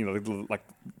walking. Yeah. You know, like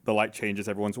the light changes,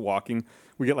 everyone's walking.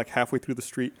 We get like halfway through the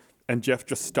street, and Jeff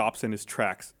just stops in his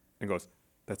tracks and goes,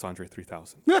 "That's Andre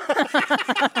 3000."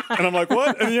 And I'm like,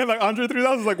 what? And then like Andre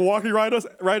 3000 is like walking right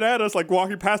at us, like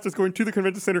walking past us, going to the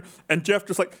convention center, and Jeff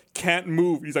just like can't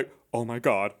move. He's like, oh my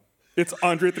God, it's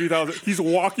Andre 3000. He's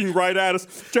walking right at us.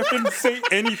 Jeff didn't say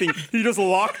anything. He just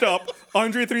locked up.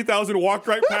 Andre 3000 walked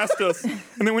right past us.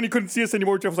 And then when he couldn't see us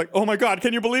anymore, Jeff was like, oh my God,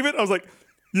 can you believe it? I was like,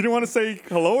 you didn't want to say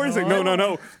hello? Or he's like, no.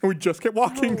 And we just kept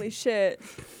walking. Holy shit.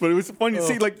 But it was funny to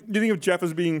see, like, you think of Jeff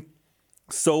as being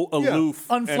so aloof.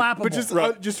 and- Unflappable. But just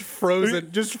Right. just frozen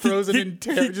in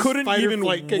terror. He just couldn't fight or even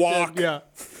flight kicked in. walk. Yeah.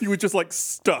 He was just like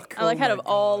stuck. I like out of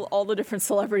all the different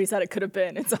celebrities that it could have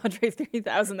been, it's Andre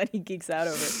 3000 that he geeks out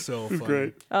over. So funny.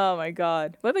 Great. Oh my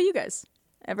God. What about you guys?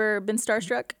 Ever been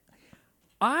starstruck?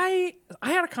 I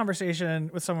had a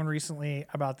conversation with someone recently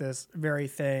about this very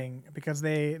thing because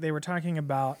they were talking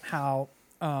about how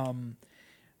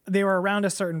they were around a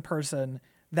certain person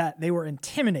that they were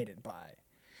intimidated by.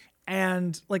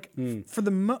 And like and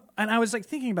I was like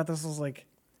thinking about this, I was like,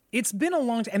 it's been a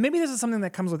long time, and maybe this is something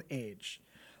that comes with age,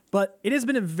 but it has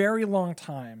been a very long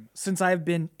time since I've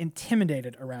been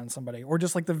intimidated around somebody, or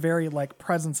just like the very like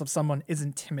presence of someone is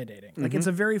intimidating. Like it's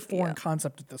a very foreign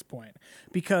concept at this point,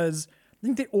 because I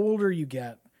think the older you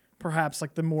get, perhaps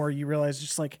like the more you realize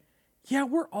just like, yeah,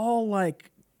 we're all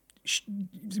like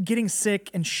getting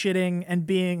sick and shitting and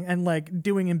being and like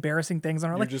doing embarrassing things on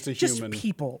our You're like just a human.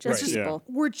 people. Just It's people.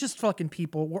 We're just fucking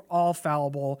people. We're all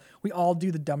fallible. We all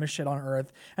do the dumbest shit on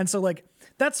earth. And so like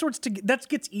that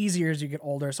gets easier as you get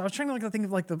older. So I was trying to like think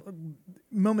of like the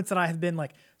moments that I have been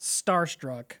like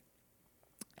starstruck,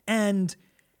 and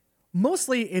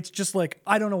mostly it's just like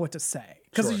I don't know what to say,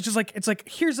 because it's like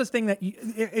here's the thing that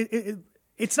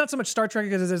it's not so much Star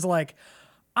Trek as it is like,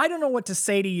 I don't know what to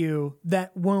say to you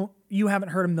that you haven't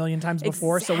heard a million times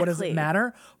before, so what does it Exactly.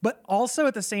 matter? But also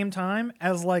at the same time,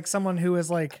 as like someone who is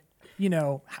like, you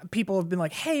know, people have been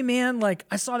like, hey man, like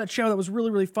I saw that show that was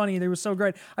really, really funny. They were so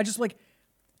great. I just like,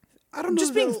 I don't know.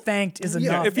 just being though. thanked is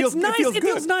Yeah, enough. it feels- it's nice. it feels It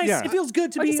feels good. nice. Yeah. It feels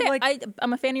good to What'd be you say? like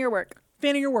I'm a fan of your work.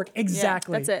 fan of your work.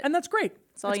 Exactly. that's it. And that's great.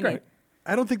 That's all you great. need.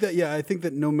 I don't think that. Yeah, I think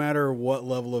that no matter what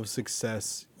level of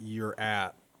success you're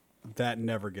at, that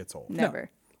never gets old. Never.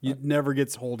 You never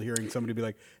gets old hearing somebody be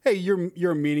like, "Hey,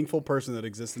 you're a meaningful person that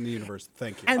exists in the universe.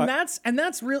 Thank you." And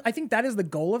that's real. I think that is the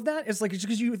goal of that. Is like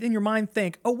because you in your mind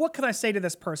think, oh, what could I say to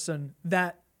this person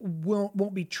that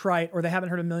won't be trite or they haven't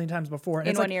heard a million times before? And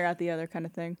In it's one like, ear, out the other kind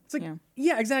of thing. it's like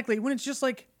yeah, exactly. When it's just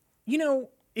like, you know,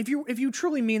 if you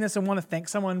truly mean this and want to thank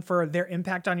someone for their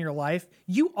impact on your life,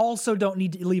 you also don't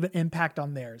need to leave an impact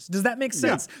on theirs. Does that make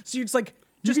sense? So you're just like,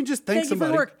 You can just thank you for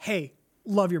somebody. the work. Hey,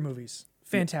 love your movies.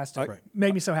 Fantastic.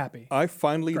 Made me so happy. I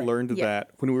finally learned Yeah.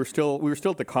 that when we were still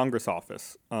at the Congress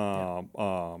office,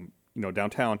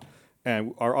 downtown,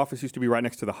 and our office used to be right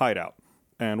next to the Hideout.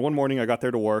 And one morning I got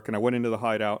there to work, and I went into the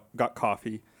Hideout, got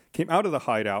coffee, came out of the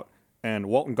Hideout, and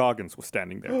Walton Goggins was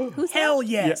standing there. Who's Hell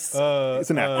yes. It's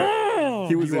an actor.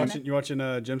 He was You watching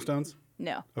Gemstones?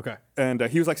 No. Okay. and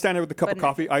he was like standing there with a cup of But-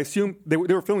 coffee. I assume they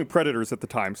were filming Predators at the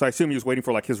time, so I assume he was waiting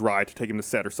for like his ride to take him to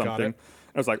set or something. it.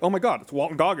 I was like, oh my god, it's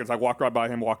Walton Goggins. I walked right by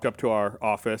him, walked up to our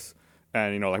office,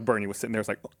 and like Bernie was sitting there. I was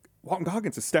like, Walton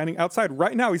Goggins is standing outside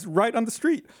right now. He's right on the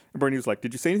street. And Bernie was like,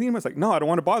 did you say anything to him? I was like, no, I don't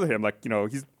want to bother him. Like,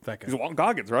 he's That guy. he's Walton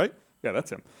Goggins, right? Yeah,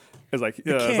 that's him. It's like,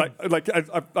 king.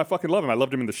 I fucking love him. I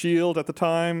loved him in The Shield at the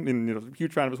time, and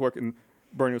huge fan of his work. And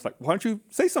Bernie was like, why don't you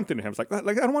say something to him? It's like I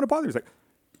don't want to bother you. He's like,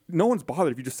 no one's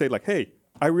bothered if you just say like, hey,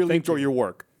 I really enjoy your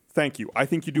work. Thank you. I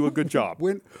think you do a good job.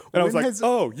 When and I was when like, has-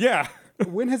 oh yeah,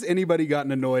 When has anybody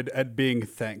gotten annoyed at being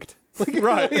thanked? Like,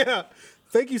 Right. Yeah.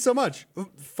 Thank you so much.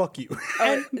 Fuck you.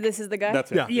 And this is the guy?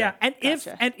 that's it. Yeah. Yeah, and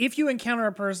Gotcha. if you encounter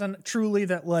a person truly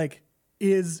that like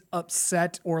is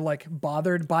upset or like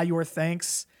bothered by your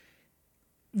thanks,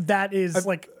 that is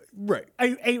like Right.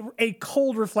 a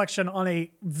cold reflection on a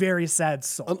very sad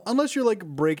soul. Unless you're like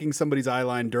breaking somebody's eye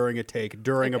line during a take,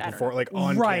 during Like, a I don't performance, like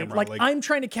on Right, camera. like I'm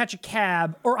trying to catch a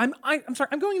cab, or I'm sorry,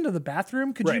 I'm going into the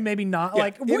bathroom. Could you Right. maybe not Yeah,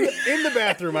 like in the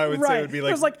bathroom, I would say right? would be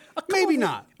like, There's like a maybe couple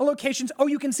not. locations. Oh,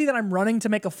 you can see that I'm running to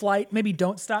make a flight. Maybe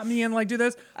don't stop me and like do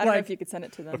this. I don't know Like, if you could send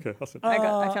it to them. Okay, I'll send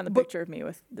I found the picture of me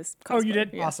with this cosplay. Oh, you did?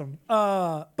 Yeah. Awesome.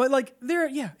 But like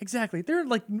yeah, exactly. They're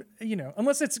like,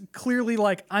 unless it's clearly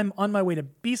like I'm on my way to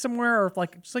be somewhere, or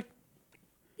like just like,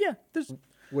 yeah, there's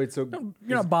Wait, so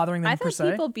you're not bothering them I per think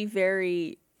se. people be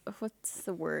very, what's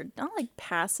the word? Not like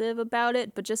passive about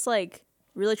it, but just like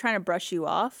really trying to brush you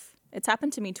off. It's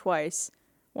happened to me twice.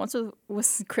 Once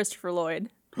was Christopher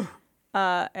Lloyd,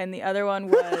 and the other one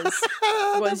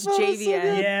was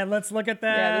JVN. Yeah, let's look at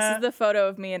that. Yeah, this is the photo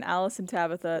of me and Allison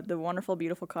Tabitha, the wonderful,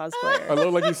 beautiful cosplayer. I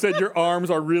love like you said, your arms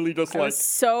are really just It like was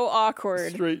so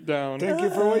awkward. straight down. thank you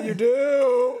for what you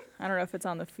do. I don't know if it's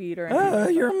on the feed or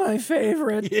anything. You're my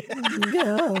favorite.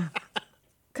 Yeah.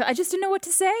 'Cause I just didn't know what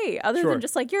to say other Sure. than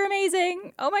just like, you're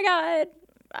amazing. Oh my God.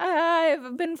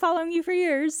 I've been following you for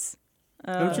years.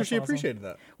 I'm sure she appreciated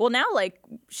that. Well, now like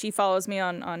she follows me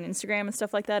on Instagram and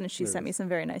stuff like that, and she sent me some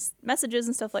very nice messages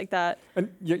and stuff like that.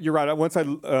 And you're right. Once I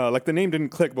like the name didn't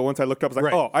click, but once I looked up, I was like,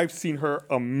 Right. oh, I've seen her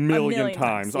a million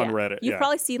times on yeah. Reddit. You've yeah.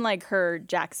 probably seen like her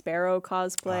Jack Sparrow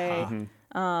cosplay.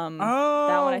 Oh,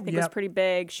 That one I think was yep. pretty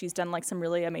big. She's done like some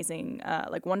really amazing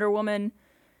like Wonder Woman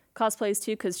cosplays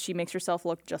too, because she makes herself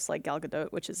look just like Gal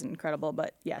Gadot, which is incredible.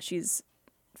 But yeah, she's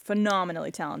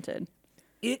phenomenally talented.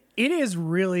 It is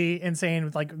really insane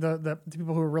with like the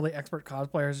people who are really expert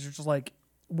cosplayers. It's just like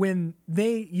when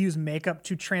they use makeup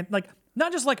to like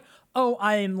not just like, oh,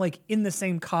 I'm like in the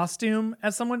same costume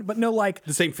as someone, but no, like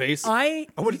The same face. I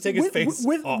want to take his face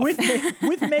off.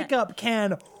 with makeup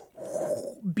can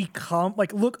become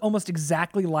like look almost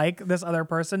exactly like this other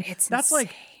person. It's That's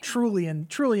like truly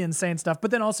insane stuff.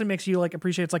 But then also makes you like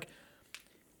appreciate it's like,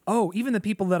 oh, even the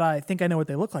people that I think I know what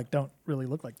they look like don't really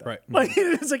look like that. Right. Like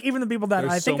it's like even the people that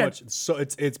There's I so think much. So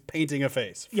it's painting a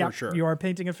face yeah, for sure. you are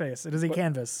painting a face. It is a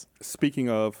canvas. Speaking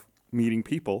of meeting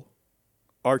people,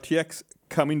 RTX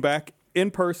coming back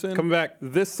in person. Coming back.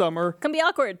 this summer. Can be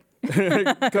awkward.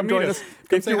 Come join us.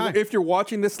 If say hi. if you're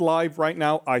watching this live right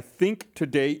now, I think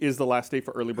today is the last day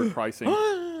for early bird pricing.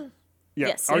 Yeah,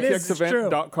 Yes, it is. It's true.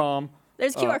 rtxevent.com.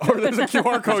 There's QR Or code. there's a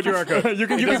QR code. You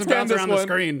can doesn't scan bounce this around the one.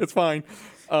 screen. It's fine.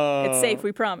 It's safe,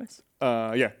 we promise.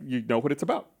 Yeah, you know what it's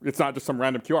about. It's not just some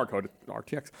random QR code. It's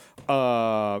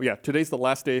RTX. Yeah, today's the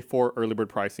last day for early bird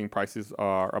pricing. Prices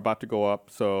are about to go up,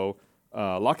 so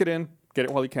lock it in. Get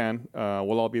it while you can.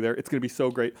 We'll all be there. It's going to be so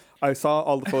great. I saw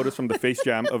all the photos from the Face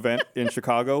Jam event in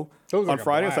Chicago Those on like a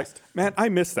Friday. I was blast. like, man, I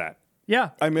miss that.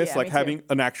 Yeah. I miss Yeah, like me too. having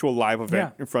an actual live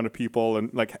event Yeah. in front of people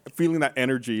and like feeling that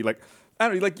energy. Like I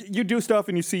don't know, like you do stuff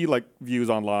and you see like views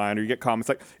online or you get comments.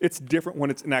 Like it's different when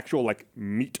it's an actual like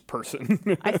meet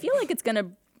person. I feel like it's going to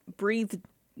breathe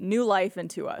new life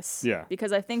into us. Yeah.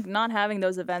 Because I think not having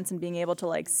those events and being able to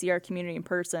like see our community in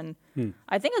person,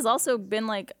 I think has also been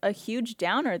like a huge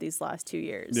downer these last 2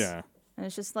 years. Yeah. And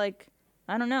it's just like,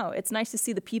 I don't know. It's nice to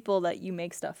see the people that you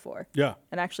make stuff for. Yeah.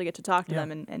 And actually get to talk to Yeah.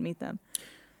 them and meet them.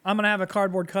 I'm gonna have a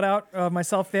cardboard cutout of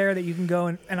myself there that you can go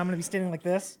and I'm gonna be standing like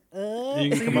this. You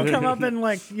can You can come up and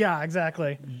like, yeah,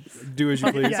 exactly. do as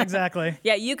you please. Yeah, exactly.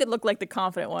 Yeah, you could look like the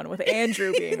confident one with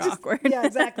Andrew being awkward. Yeah,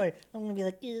 exactly. I'm gonna be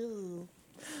like, ew.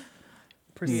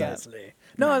 Precisely.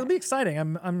 No, it'll be exciting.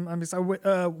 I'm excited.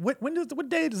 What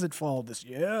day does it fall this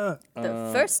year? The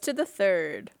 1st to the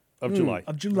 3rd. of July.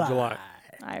 Of July.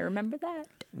 I remember that.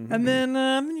 And then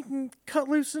you can cut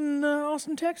loose in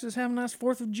Austin, Texas. Have a nice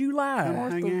 4th of July.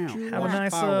 Hang out. Have a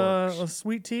nice Fireworks.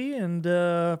 sweet tea and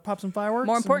pop some fireworks.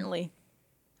 More and- importantly,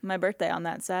 my birthday on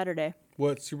that Saturday,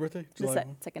 What's your birthday? the July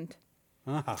 2nd.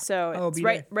 Ah. So Oh, it's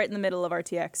B-Day. right in the middle of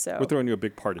RTX. So We're throwing you a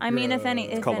big party. I mean, if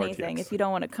called anything, RTX. if you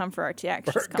don't want to come for RTX,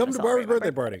 just Come come to celebrate Barbara's my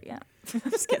birthday party. Yeah,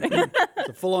 just kidding. It's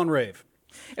a full-on rave.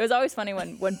 It was always funny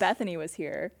when Bethany was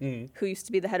here, who used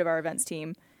to be the head of our events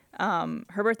team.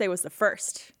 Her birthday was the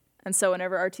 1st. And so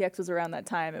whenever RTX was around that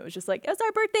time, it was just like, it's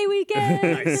our birthday weekend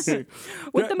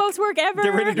with the most work ever.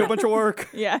 Get ready to do a bunch of work.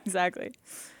 Yeah, exactly.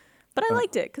 But I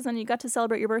liked it because then you got to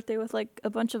celebrate your birthday with like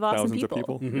a bunch of awesome Thousands of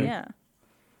people. people. Yeah.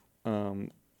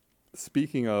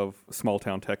 Speaking of small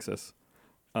town Texas,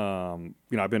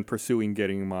 I've been pursuing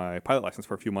getting my pilot license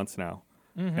for a few months now,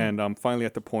 and I'm finally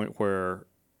at the point where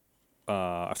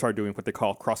I started doing what they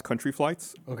call cross country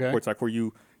flights. Okay. Where it's like where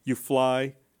you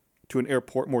fly to an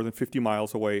airport more than 50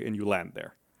 miles away and you land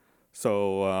there.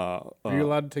 So Are you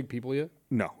allowed to take people yet?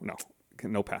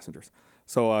 no passengers.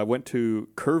 So I went to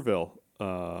Kerrville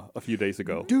a few days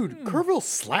ago. Dude, Kerrville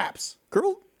slaps.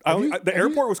 Kerrville? you- The have you-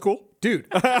 airport was cool. Dude,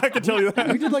 I can tell you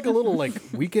that. we did like a little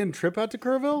weekend trip out to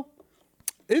Kerrville.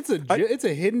 It's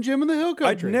a hidden gem in the hill I'd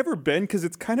country. never been because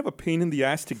it's kind of a pain in the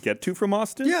ass to get to from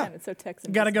Austin. Yeah. And it's so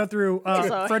Texan. Got to go through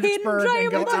Also, Fredericksburg hidden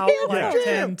and go gem out in the like hill.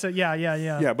 10 to, yeah.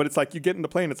 Yeah, but it's like you get in the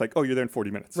plane, it's like, oh, you're there in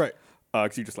 40 minutes. Right.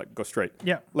 Because you just like go straight.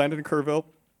 Yeah. Landed in Kerrville,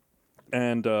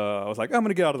 and I was like, I'm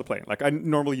gonna get out of the plane. Like I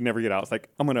normally never get out. It's like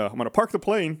I'm gonna park the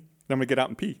plane, then I'm gonna get out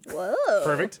and pee. Whoa.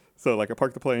 Perfect. So like I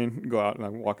park the plane, go out, and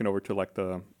I'm walking over to like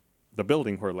the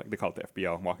building where like they call it the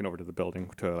FBO. I'm walking over to the building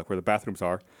to like where the bathrooms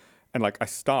are, and like I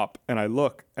stop and I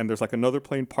look, and there's like another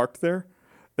plane parked there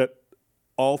that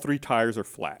all 3 tires are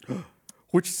flat,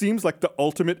 which seems like the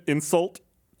ultimate insult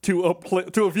to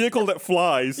a vehicle that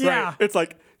flies. Yeah. Right. It's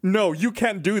like, no, you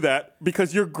can't do that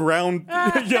because your ground,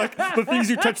 like, the things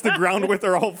you touch the ground with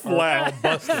are all flat.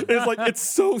 It's like, it's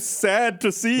so sad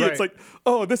to see. Right. It's like,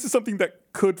 oh, this is something that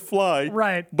could fly,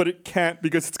 Right. but it can't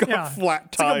because it's got Yeah. flat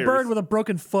It's tires. like a bird with a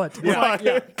broken foot. It's Right.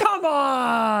 like, come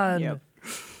on. Yep.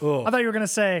 Oh. I thought you were going to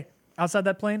say, outside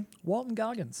that plane, Walton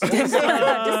Goggins. Just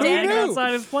standing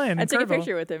outside his plane. I in took a Kerrville.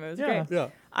 picture with him. It was Yeah.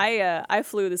 great. Yeah. I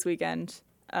flew this weekend.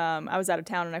 I was out of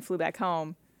town and I flew back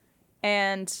home,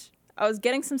 and I was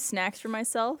getting some snacks for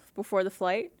myself before the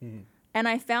flight, and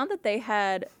I found that they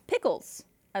had pickles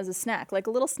as a snack, like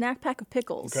a little snack pack of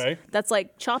pickles. Okay. That's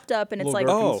like chopped up and it's Little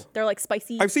like gherkins. they're like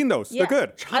spicy. I've seen those. Yeah. They're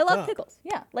good. I love up. pickles.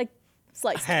 Yeah, like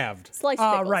sliced. Halved. Sliced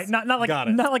pickles. Right. Not like Got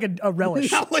it. not like a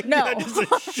relish. No, Just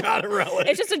a shot of relish.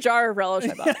 it's just a jar of relish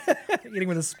I bought. Eating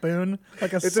with a spoon,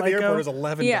 like a It's psycho. at the airport. It's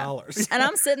 $11. Yeah. And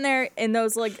I'm sitting there in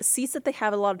those like seats that they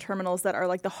have at a lot of terminals that are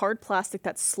like the hard plastic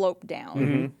that slope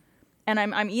down. And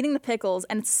I'm eating the pickles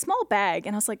and it's a small bag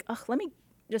and I was like, ugh, let me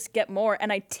just get more.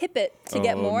 And I tip it to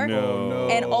get more. no.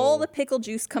 And all the pickle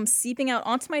juice comes seeping out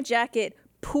onto my jacket,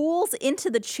 pools into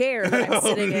the chair that I'm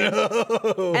sitting in.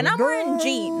 And I'm wearing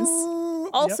jeans.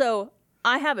 Also,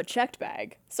 I have a checked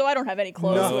bag, so I don't have any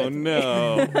clothes Oh with me.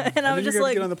 no! And I'm And then just you're gonna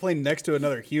like, get on the plane next to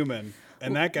another human,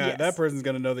 and that guy, Yes. that person's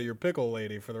gonna know that you're pickle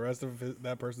lady for the rest of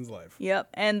that person's life. yep.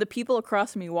 And the people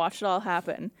across from me watched it all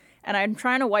happen. And I'm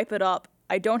trying to wipe it up.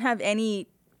 I don't have any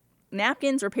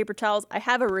napkins or paper towels. I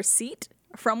have a receipt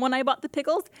from when I bought the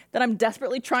pickles that I'm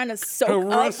desperately trying to soak A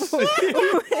up. receipt.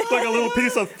 Like a little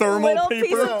piece of thermal Little paper.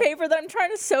 piece of paper that I'm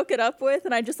trying to soak it up with,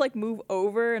 and I just like move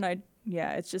over, and it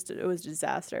was a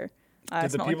disaster.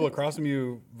 Did the people across from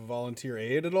you volunteer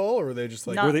aid at all, or were they just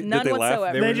like? None, did none they laugh?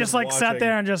 whatsoever. They They were just just like sat watching.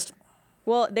 there and just.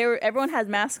 Well, everyone has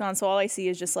masks on, so all I see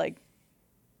is just like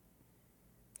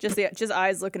just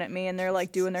eyes looking at me, and they're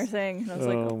like doing their thing. And I was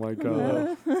like, Oh my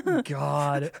god!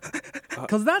 God.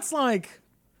 Because that's like,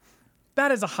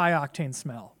 that is a high octane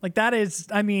smell. Like that is,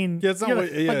 I mean, Yeah, it's not you know,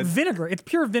 what- yeah, like it's- vinegar. It's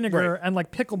pure vinegar Right. and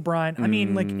like pickle brine. I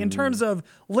mean, like in terms of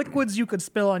liquids you could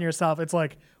spill on yourself, it's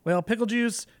like, well, pickle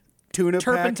juice, Tuna pack.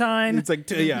 turpentine. It's like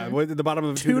yeah, at the bottom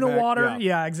of a tuna pack. water.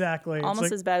 Yeah, exactly. It's almost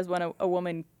like- as bad as when a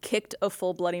woman kicked a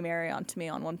full Bloody Mary onto me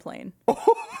on one plane.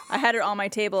 I had it on my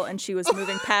table, and she was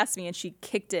moving past me, and she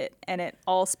kicked it, and it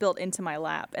all spilled into my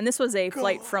lap. And this was a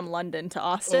flight from London to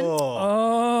Austin.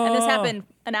 And this happened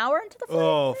an hour into the flight.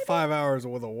 Oh, 5 hours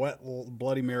with a wet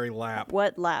Bloody Mary lap.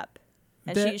 Wet lap.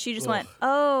 And That- she just went,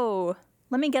 oh,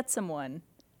 let me get someone.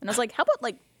 And I was like, how about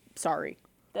like, sorry.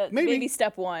 Maybe. Maybe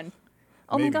step one.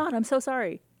 Oh my Maybe. God, I'm so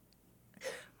sorry.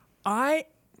 I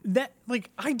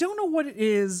don't know what it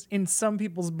is in some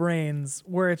people's brains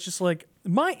where it's just like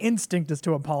my instinct is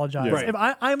to apologize. Right. If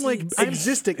I'm like I'm,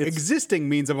 Existing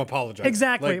means I'm apologizing.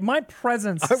 exactly Like, my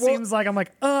presence will- seems like I'm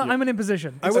like I'm an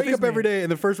imposition. I wake up every day,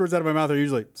 and the first words out of my mouth are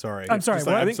usually "sorry." I'm sorry, Just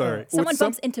like, what? I'm sorry. Someone some-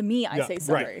 bumps into me, I say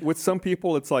sorry. right. With some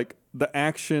people, it's like the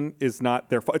action is not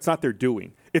their fault. It's not their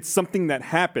doing. It's something that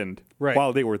happened Right.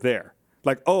 while they were there.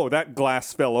 Like, oh, that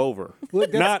glass fell over.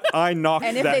 Not I knocked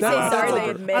And if that they say glass sorry, over. they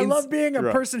admit. I love being a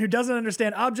Right. person who doesn't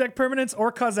understand object permanence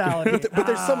or causality. But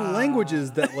there's some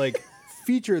languages that like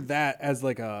feature that as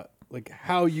like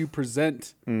how you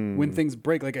present when things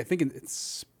break. Like I think it's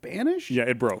Spanish. Yeah,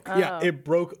 it broke. Yeah, it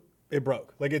broke. It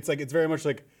broke. Like it's very much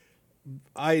like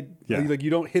Yeah. like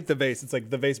you don't hit the vase. It's like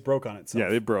the vase broke on itself.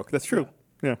 Yeah, it broke. That's true.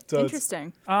 Yeah. So it's-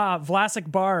 Interesting.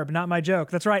 Vlasic Barb, not my joke.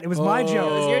 That's right. It was my It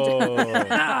joke. was your joke.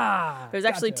 Oh. There's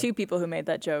actually Gotcha. two people who made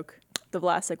that joke, the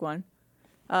Vlasic one.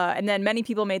 And then many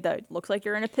people made the, looks like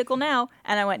you're in a pickle now.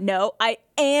 And I went, no, I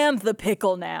am the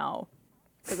pickle now.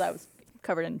 Because I was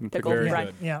covered in pickles Very and brine.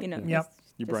 good. Yeah. You know, Yep.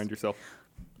 You just- brined yourself.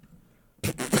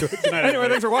 Good night, Anyway,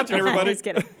 thanks for watching, everybody. Just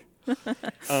kidding.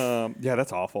 Yeah,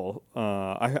 that's awful.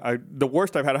 The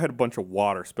worst I've had, I had a bunch of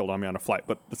water spilled on me on a flight,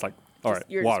 but it's like, all right,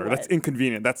 you're just water. That's wet.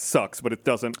 inconvenient. That sucks, but it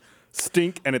doesn't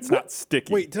stink and it's not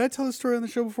sticky. Wait, did I tell this story on the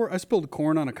show before? I spilled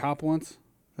corn on a cop once.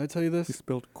 Did I tell you this? You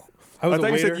spilled. I was a thought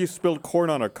you waiter. said you spilled corn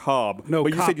on a cob. No,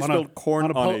 but you cop said you on spilled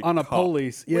corn on a cob.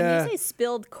 police. Yeah, When you say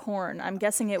spilled corn, I'm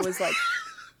guessing it was like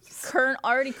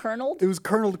already kerneled. it was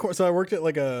kerneled corn. So I worked at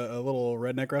like a little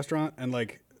redneck restaurant, and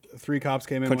like 3 cops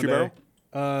came in Country one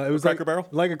day. It was Cracker Barrel?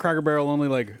 like a Cracker Barrel, only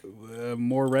like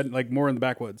more more in the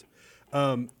backwoods,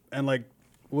 and like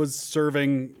was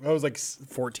serving. I was like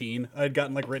 14. I had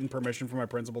gotten like written permission from my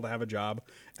principal to have a job,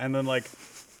 and then like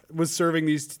was serving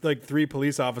these like 3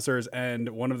 police officers, and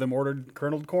one of them ordered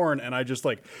kerneled corn, and I just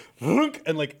like,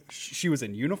 and like she was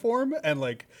in uniform, and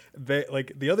like they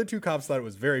like the other 2 cops thought it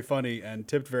was very funny and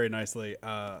tipped very nicely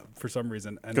for some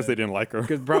reason, Because they didn't like her.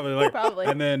 because probably like Probably.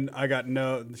 and then I got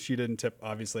no, she didn't tip.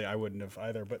 Obviously, I wouldn't have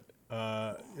either. But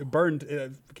it burned.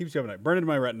 It keeps you up at night. Burned into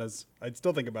my retinas. I'd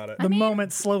still think about it. The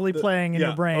moment slowly playing in yeah,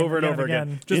 your brain over and over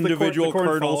again. Just Individual the corn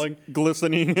kernels falling.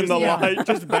 glistening in the Yeah. light.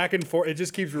 Just back and forth. It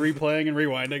just keeps replaying and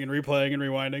rewinding and replaying and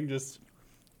rewinding. Just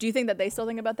Do you think that they still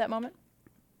think about that moment?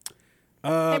 Hey,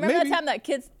 remember maybe. that time that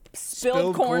kid spilled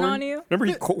Spilled corn corn? on you?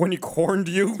 Remember when he corned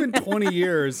you? It's been 20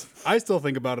 years. I still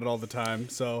think about it all the time.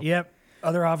 So Yep.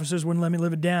 Other officers wouldn't let me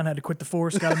live it down. Had to quit the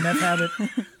force. Got a meth habit.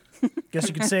 Guess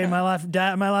you could say my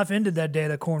life ended that day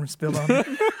that corn was spilled on me.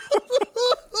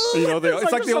 You know,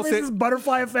 it's like the old this saying.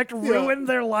 butterfly effect ruined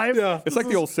their life. yeah. It's like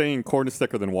the old saying, "Corn is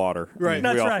thicker than water." I Right. mean,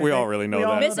 That's right. We all really know We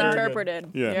all that. know Misinterpreted.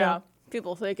 Yeah. Yeah.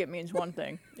 People think it means one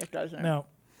thing. It doesn't. No.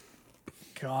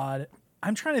 God.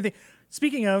 I'm trying to think.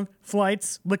 Speaking of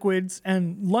flights, liquids,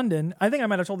 and London, I think I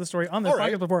might have told this story on this All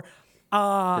right. podcast before.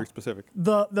 Very specific.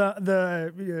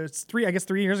 It's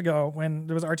 3 years ago when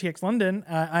there was RTX London,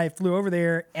 I flew over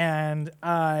there and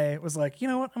I was like, you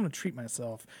know what? I'm going to treat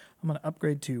myself. I'm going to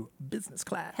upgrade to business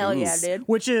class. Hell yeah, dude.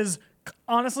 Which is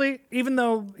honestly, even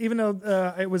though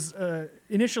it was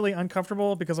initially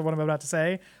uncomfortable because of what I'm about to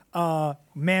say,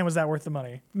 man, was that worth the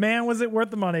money? Man, was it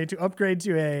worth the money to upgrade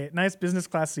to a nice business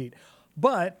class seat?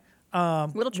 But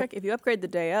Little trick: if you upgrade the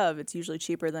day of, it's usually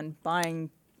cheaper than buying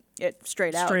it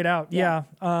straight out. Straight out, yeah.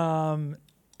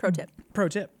 Pro tip. Pro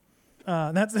tip.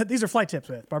 These are flight tips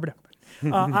with Barbara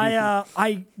Duckman.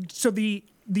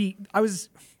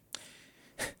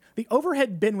 The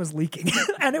overhead bin was leaking,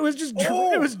 and it was just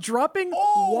it was dropping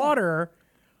water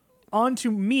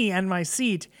onto me and my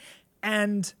seat,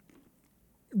 and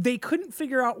they couldn't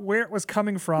figure out where it was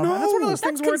coming from. And that's one of those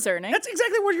things where concerning. that's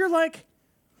exactly what you're like.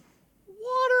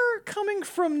 Water coming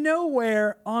from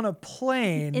nowhere on a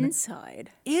plane. Inside.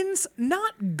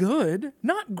 Not good,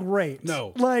 not great.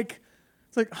 No. Like,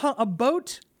 it's like, a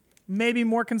boat, maybe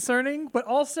more concerning, but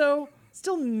also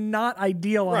still not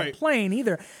ideal on a Right. plane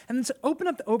either. And then to open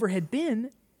up the overhead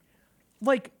bin,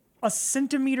 like a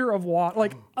centimeter of water,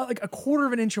 like a quarter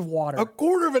of an inch of water A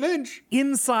quarter of an inch.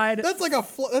 inside. That's like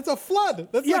that's a flood.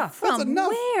 That's Yeah. that's From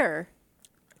enough. where?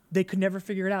 They could never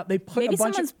figure it out. They put Maybe a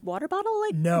bunch someone's of water bottle?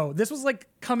 Like, No, this was like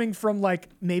coming from like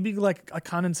maybe like a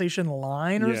condensation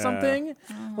line or Yeah. something,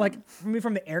 like maybe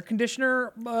from the air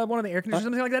conditioner, one of the air conditioners,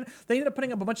 something like that. They ended up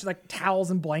putting up a bunch of like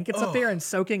towels and blankets up there and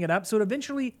soaking it up, so it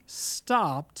eventually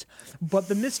stopped. But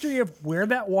the mystery of where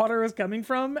that water is coming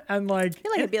from and like I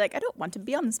feel like it'd be like, I don't want to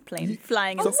be on this plane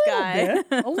flying in a the sky.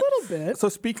 a little bit. So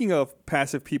speaking of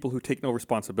passive people who take no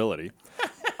responsibility,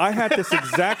 I had this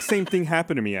exact same thing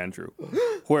happen to me, Andrew,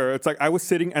 where it's like I was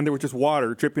sitting and there was just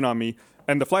water dripping on me,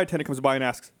 and the flight attendant comes by and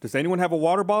asks, "Does anyone have a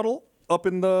water bottle up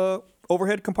in the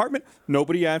overhead compartment?"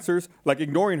 Nobody answers, like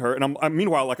ignoring her. And I'm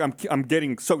meanwhile, like I'm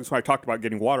getting soaked. So I talked about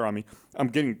getting water on me. I'm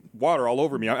getting water all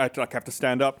over me. I have to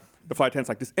stand up. The flight attendant's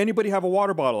like, "Does anybody have a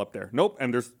water bottle up there?" Nope.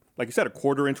 And there's, like you said, a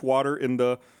quarter-inch water in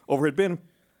the overhead bin.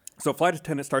 So flight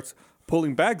attendant starts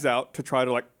pulling bags out to try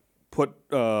to like put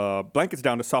blankets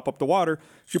down to sop up the water.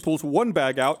 She pulls one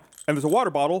bag out, and there's a water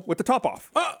bottle with the top off.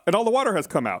 And all the water has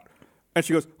come out. And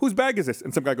she goes, "Whose bag is this?"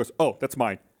 And some guy goes, "Oh, that's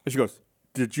mine." And she goes,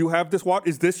 "Did you have this water?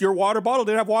 Is this your water bottle?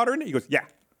 Did it have water in it?" He goes, "Yeah."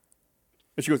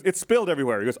 And she goes, "It's spilled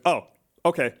everywhere." He goes, "Oh,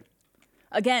 okay."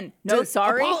 Again, no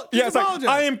sorry. Yeah, it's like, apologize.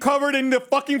 I am covered in the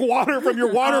fucking water from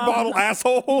your water bottle,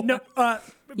 asshole. No,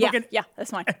 Yeah, fucking yeah,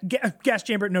 that's fine. gas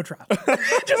chamber, no trial.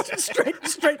 Just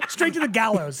straight to the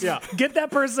gallows. Yeah. Get that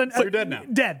person. you're dead now.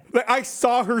 Dead. Like, I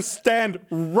saw her stand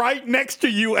right next to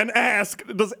you and ask,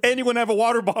 "Does anyone have a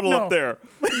water bottle No. up there?"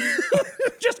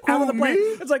 Just out of the plane. me?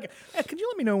 It's like, hey, could you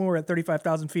let me know when we're at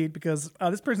 35,000 feet? Because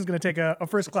this person's going to take a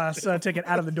first class ticket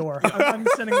out of the door. I'm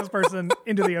sending this person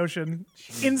into the ocean.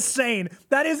 Insane.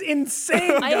 That is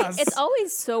insane, Gus. It's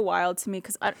always so wild to me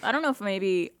because I don't know if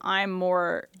maybe I'm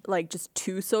more like just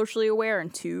too socially aware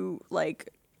and too like,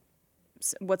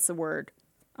 what's the word?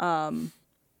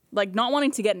 Like not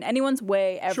wanting to get in anyone's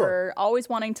way ever. Sure. Always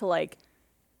wanting to like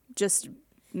just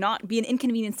not be an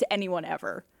inconvenience to anyone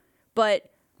ever. But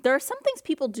there are some things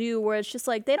people do where it's just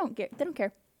like they don't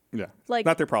care. Yeah, Like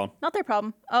not their problem. Not their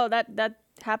problem. Oh, that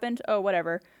happened. Oh,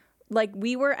 whatever. Like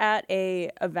we were at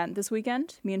a event this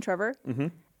weekend, me and Trevor,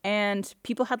 and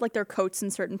people had like their coats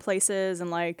in certain places and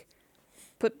like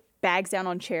put bags down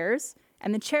on chairs.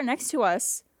 And the chair next to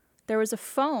us, there was a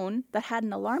phone that had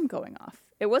an alarm going off.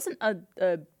 It wasn't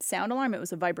a sound alarm; it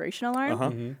was a vibration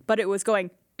alarm. But it was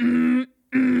going.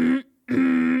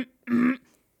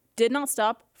 Did not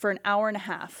stop for an hour and a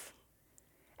half.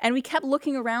 And we kept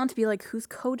looking around to be like, whose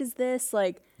code is this?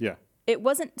 Like, Yeah. it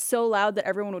wasn't so loud that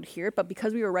everyone would hear it, but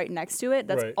because we were right next to it,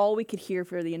 that's Right. all we could hear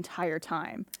for the entire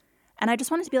time. And I just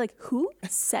wanted to be like, who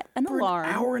set an alarm?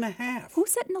 An hour and a half. Who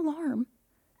set an alarm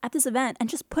at this event and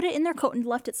just put it in their coat and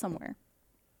left it somewhere?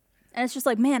 And it's just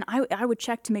like, man, I would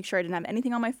check to make sure I didn't have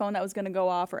anything on my phone that was going to go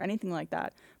off or anything like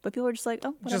that. But people are just like,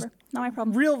 oh, whatever, not my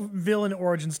problem. Real villain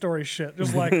origin story shit.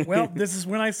 Just like, well, this is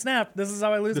when I snap. This is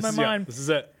how I lose my mind. This is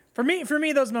it. For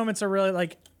me, those moments are really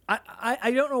like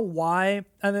I don't know why.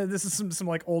 And this is some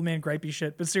like old man gripey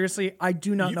shit. But seriously, I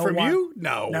do not know From why. you?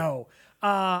 No. No.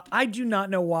 I do not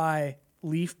know why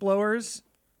leaf blowers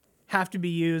have to be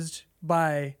used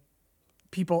by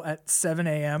people at 7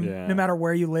 a.m. Yeah. no matter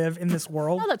where you live in this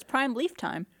world. No, that's prime leaf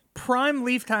time. Prime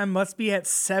leaf time must be at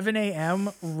 7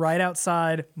 a.m. right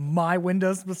outside my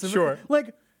window specifically. Sure.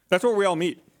 Like That's where we all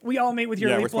meet. we all meet with your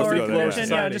Yeah, we're leaf supposed blower to go there, connection.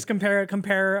 yeah. Yeah, just compare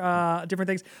different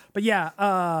things. But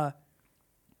yeah,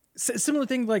 similar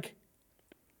thing like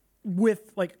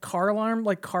with like car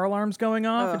alarms going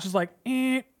off. It's just like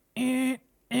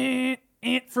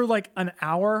for like an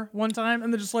hour one time,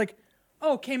 and they're just like,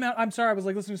 oh, came out. I'm sorry, I was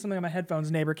like listening to something on my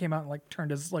headphones. Neighbor came out and like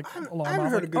turned his like alarm I haven't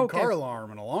off. heard Like, a good okay. car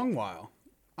alarm in a long while.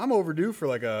 I'm overdue for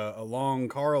like a long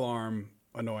car alarm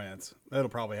annoyance. That'll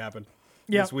probably happen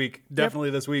Yeah. this week. Definitely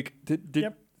this week. Did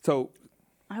Yep. So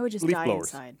I would just Leaf die blowers.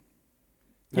 inside.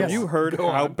 have Yes. you heard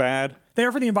Go how on. bad They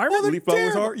are for the environment. Leaf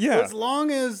blowers Terrible. are? Yeah. As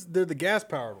long as they're the gas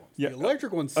powered ones. Yeah. The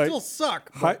electric ones still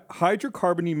suck.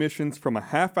 Hydrocarbon emissions from a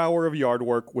half hour of yard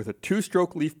work with a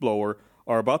 2-stroke leaf blower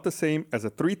are about the same as a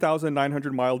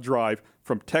 3,900-mile drive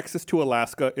from Texas to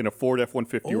Alaska in a Ford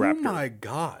F-150 Oh Raptor. my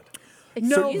God.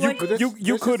 No, Excuse like- me?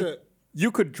 But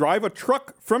You could drive a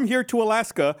truck from here to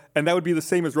Alaska, and that would be the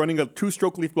same as running a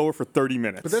 2-stroke leaf blower for 30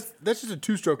 minutes. But that's just a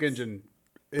 2-stroke engine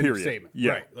Period. statement.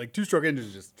 Yeah. Right. Like 2-stroke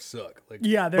engines just suck. Like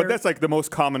Yeah, But that's like the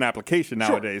most common application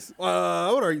nowadays. what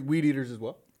are weed eaters as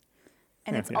well?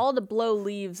 And it's all to blow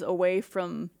leaves away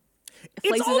from it's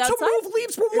places all outside. to move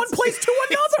leaves from one place to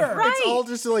another. Right. It's all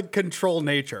just to like control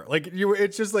nature. Like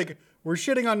it's just like we're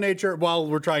shitting on nature while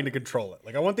we're trying to control it.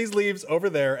 Like I want these leaves over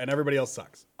there and everybody else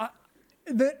sucks.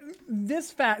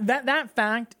 This fact that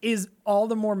fact is all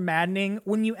the more maddening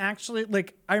when you actually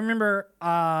like. I remember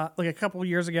like a couple of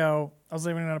years ago, I was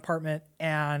living in an apartment, or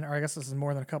I guess this is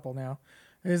more than a couple now.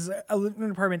 I lived in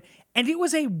an apartment, and it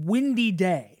was a windy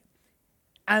day,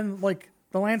 and like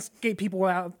the landscape people were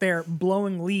out there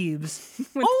blowing leaves,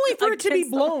 only for it to be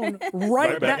against the blown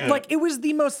right back back. in. Like it was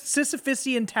the most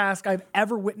Sisyphusian task I've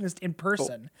ever witnessed in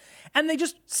person, and they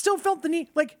just still felt the need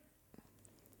like.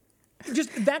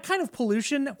 Just that kind of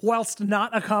pollution, whilst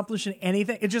not accomplishing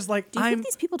anything, it's just like Do you think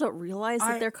these people don't realize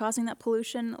that they're causing that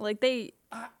pollution? Like they,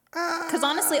 because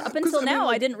honestly, up until now,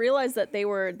 I didn't realize that they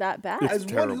were that bad. As one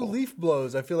terrible. who leaf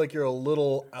blows, I feel like you're a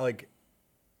little like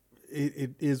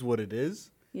it is what it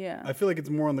is. Yeah. I feel like it's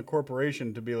more on the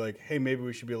corporation to be like, hey, maybe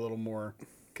we should be a little more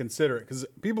considerate because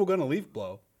people are gonna leaf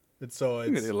blow. It's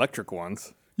The electric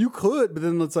ones. you could, but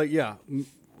then it's like, yeah,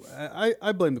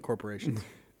 I blame the corporation.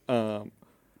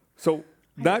 So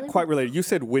not quite related. You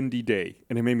said windy day,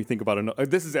 and it made me think about another.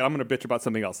 This is it. I'm going to bitch about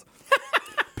something else.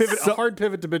 A hard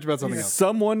pivot to bitch about something else.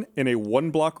 Someone in a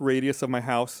 1-block radius of my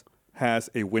house has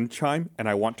a wind chime, and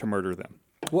I want to murder them.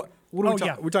 What are we talking?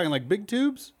 yeah. We're talking like big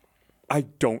tubes. I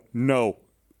don't know.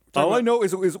 All I know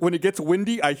is when it gets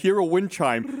windy, I hear a wind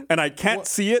chime, and I can't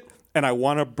see it, and I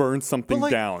want to burn something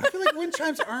down. I feel like wind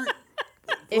chimes aren't.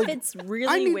 if like, it's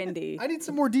really windy, I need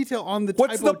some more detail on the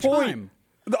What's type the of point? chime.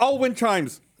 All wind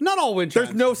chimes. Not all wind chimes.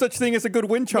 There's no such thing as a good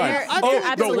wind chime. There- Oh, the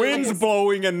absolutely wind's is.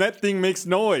 blowing, and that thing makes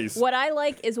noise. what I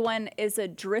like is when it's a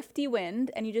drifty wind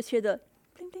and you just hear the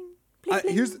pling, pling, pling,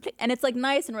 pling, here's- pling, and it's like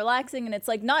nice and relaxing and it's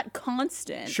like not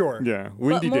constant. Sure. Yeah, But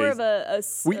windy more days. of a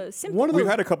simple. one of We've those-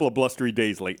 had a couple of blustery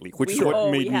days lately, which is We- what oh,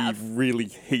 we made me have. really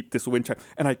hate this wind chime,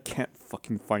 and I can't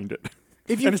fucking find it.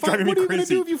 If you and it's find, driving me what are you gonna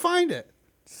crazy. do if you find it?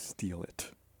 Steal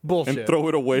it. Bullshit. And throw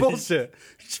it away. Bullshit.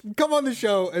 Come on the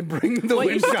show and bring the What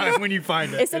you wind should chime do- when you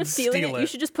find it. Instead and of stealing steal it, you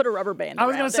should just put a rubber band. I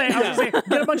was gonna around say, it.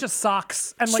 get a bunch of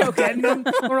socks and like bend them,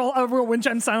 or a wind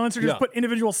chime silencer. Just Yeah. put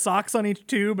individual socks on each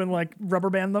tube and like rubber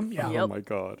band them. Yeah. Oh Yep. my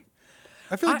god.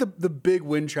 I feel like the big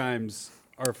wind chimes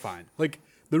are fine. Like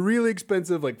the really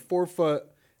expensive, like 4-foot.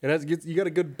 You got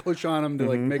a good push on them to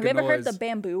like make Have you a ever noise. heard the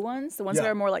bamboo ones? The ones Yeah. that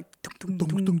are more like. tung,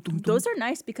 tung, tung, tung. Those are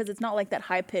nice because it's not like that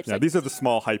high pitch. Yeah, like, these are the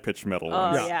small, high-pitched metal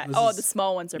oh ones. yeah. this Oh, is- the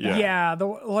small ones are Yeah. bad. Yeah, the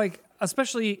like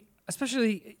especially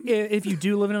if you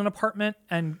do live in an apartment,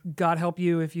 and God help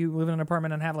you if you live in an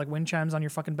apartment and have like wind chimes on your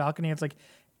fucking balcony, it's like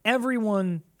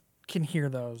everyone can hear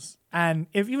those, and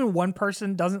if even one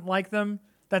person doesn't like them,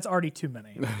 that's already too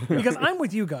many. Because I'm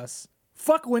with you, Gus.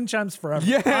 Fuck wind chimes forever.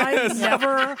 Yes. I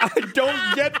never. I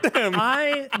don't get them.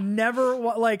 I never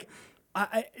like.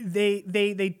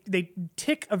 They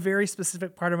tick a very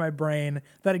specific part of my brain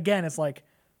that again it's like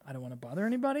I don't want to bother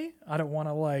anybody. I don't want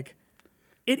to like.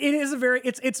 It is a very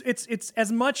it's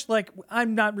as much like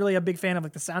I'm not really a big fan of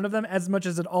like the sound of them as much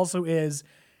as it also is.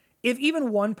 If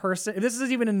even one person, if this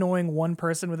is even annoying one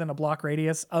person within a block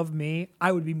radius of me,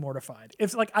 I would be mortified.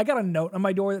 If like I got a note on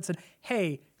my door that said,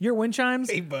 "Hey, your wind chimes,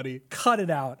 Hey, buddy. cut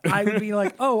it out." I would be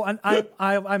like, "Oh,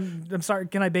 I'm sorry.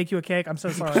 Can I bake you a cake? I'm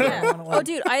so sorry." I Yeah. don't wanna, like-" Oh,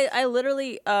 dude, I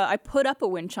literally I put up a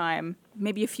wind chime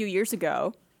maybe a few years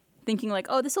ago, thinking like,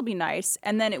 oh, this will be nice,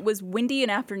 and then it was windy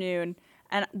in afternoon,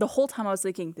 and the whole time I was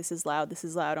thinking, this is loud.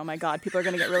 Oh my god, people are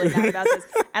gonna get really mad about this.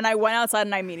 And I went outside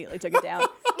and I immediately took it down.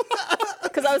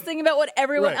 Because I was thinking about what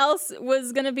everyone Right. else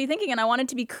was going to be thinking, and I wanted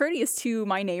to be courteous to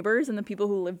my neighbors and the people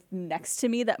who live next to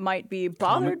me that might be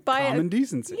bothered by common it.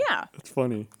 decency. Yeah. It's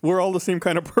funny. We're all the same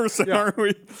kind of person, aren't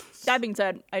we? That being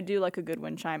said, I do like a good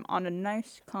wind chime on a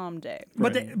nice, calm day.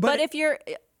 But But if you're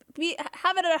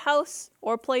have it at a house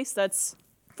or a place that's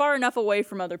far enough away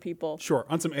from other people. Sure,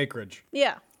 on some acreage.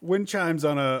 Yeah. Wind chimes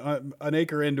on an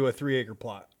acre into a 3-acre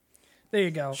plot. There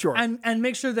you go. Sure. And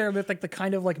make sure they're with like the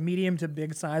kind of like medium to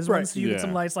big size ones, so you get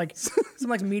some Yeah. nice like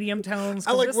medium tones.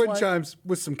 I 'cause like this, wind chimes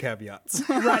with some caveats.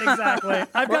 Right, exactly.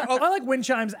 I like wind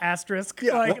chimes asterisk.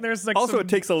 Like there's like Also, some, it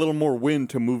takes a little more wind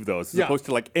to move those, as Yeah. opposed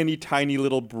to like any tiny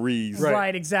little breeze.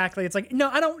 right. Exactly. It's like no,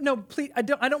 I don't. No, please, I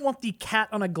don't want the cat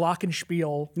on a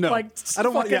glockenspiel. No, like I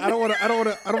don't want. fucking- Yeah,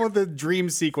 I don't want the dream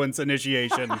sequence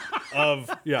initiation of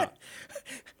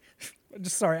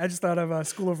Sorry, I just thought of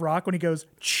School of Rock when he goes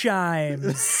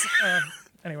chimes.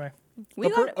 Anyway, We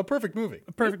got a perfect movie.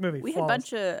 perfect movie. we had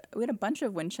flawless. a bunch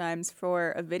of wind chimes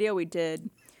for a video we did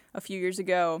a few years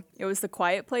ago. It was the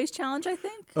Quiet Place challenge, I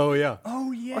think. Oh yeah.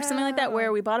 Oh yeah. Or something like that,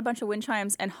 where we bought a bunch of wind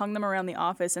chimes and hung them around the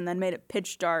office and then made it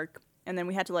pitch dark, and then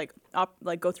we had to like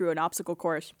go through an obstacle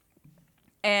course.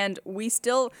 And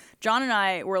John and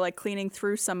I were like cleaning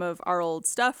through some of our old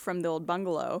stuff from the old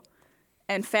bungalow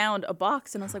and found a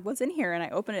box, and I was like, what's in here? And I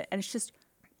opened it, and it's just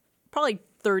probably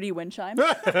 30 wind chimes.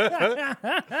 And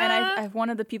I one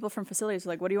of the people from facilities was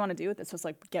like, what do you want to do with this? So I was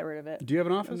like, get rid of it. Do you have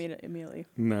an office? Immediately.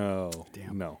 No.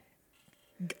 No.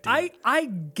 I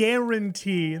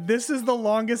guarantee this is the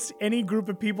longest any group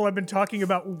of people have been talking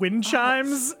about wind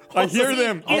chimes. I hear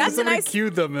them. Also, That's a somebody nice-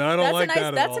 cued them, and I don't like that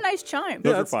at That's all. a nice chime.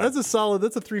 Yeah, Those are fine. that's a solid.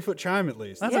 That's a 3-foot chime at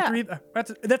least. That's Yeah. a three.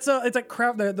 It's like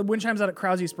the wind chimes out at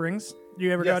Krause Springs. Do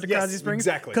you ever go Yes, out to yes, Krause Springs?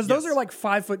 exactly, Because those yes. are like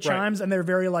 5-foot chimes, and they're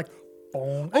very like.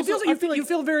 Boom. It feels like you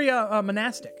feel very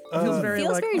monastic. It feels very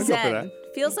Feels like very for zen. that.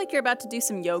 Feels like you're about to do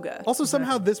some yoga. Also,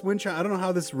 somehow this wind chime. I don't know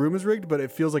how this room is rigged, but it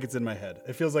feels like it's in my head.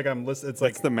 It feels like I'm listening. It's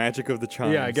like That's the magic of the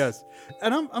chimes. yeah, I guess.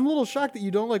 And I'm a little shocked that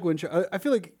you don't like wind chime. I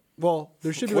feel like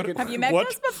there should be like Have you met What?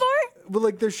 us before? But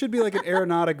like there should be like an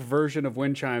aeronautic version of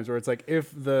wind chimes where it's like if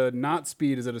the knot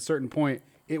speed is at a certain point,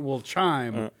 it will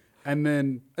chime, and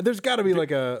then there's got to be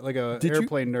like a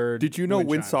airplane nerd. Did you know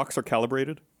wind chime. socks are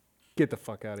calibrated? Get the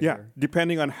fuck out of Yeah. here.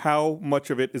 Depending on how much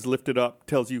of it is lifted up,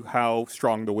 tells you how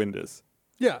strong the wind is.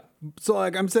 Yeah. So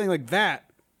like I'm saying like that,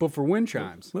 but for wind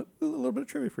chimes. A little bit of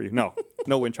trivia for you. No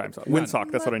wind chimes. Wind sock.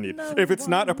 That's what I need. If it's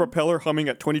not a propeller humming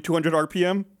at 2,200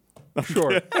 RPM,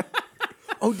 Sure.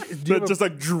 Oh, do you have that's a- just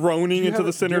like droning do you into have the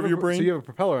a- center do you of have your a- brain. So you have a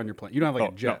propeller on your plane. You don't have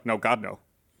like a jet. No, God, no.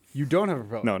 You don't have a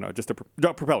propeller. No, just a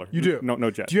propeller. You do.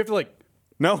 No jet. Do you have to like?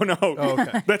 No.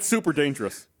 okay. That's super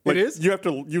dangerous. Like, is? You have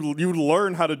to you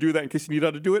learn how to do that in case you need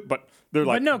how to do it, but they're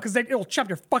like But no, because it'll chop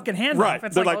your fucking hand right. off.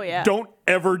 It's They're like, like, oh, yeah. don't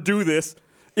ever do this.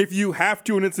 If you have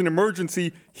to and it's an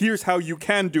emergency, here's how you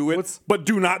can do it, but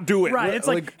do not do it. right. It's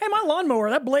like, hey, my lawnmower,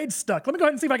 that blade's stuck. Let me go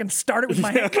ahead and see if I can start it with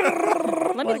my hand.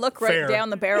 Let me look right fair. down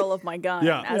the barrel of my gun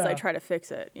Yeah. as I Yeah. try to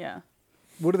fix it. Yeah.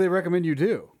 What do they recommend you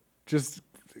do? Just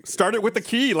Start it with the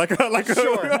key, like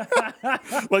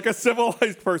a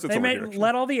civilized person. They Somewhere may here.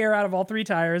 let all the air out of all three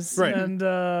tires. Right. And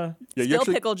Yeah, you Spill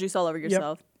actually, pickle juice all over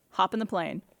yourself. Hop in the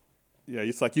plane. yeah,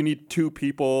 it's like you need two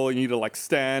people. You need to like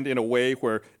stand in a way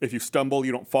where if you stumble,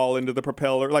 you don't fall into the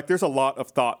propeller. Like there's a lot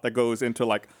of thought that goes into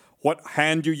like what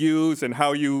hand you use and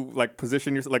how you like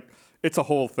position yourself. Like it's a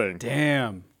whole thing.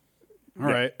 damn. All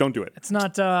Yeah, right. don't do it. it's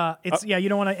not, you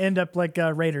don't want to end up like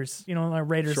Raiders. You know, a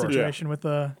Raiders Sure. situation with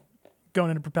going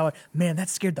into propeller. Man, that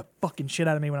scared the fucking shit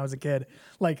out of me when I was a kid.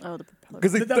 Like, Oh, the propeller.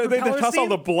 Because they toss all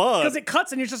the blood. Because it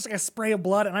cuts and you're just like a spray of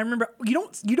blood. And I remember you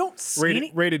don't see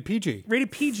any. Rated PG. Rated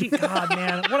PG. God,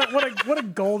 man, what a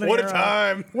golden What a era.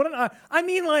 time. What an. I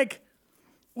mean, like,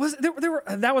 was there were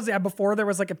that was before there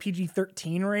was like a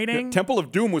PG-13 rating. Temple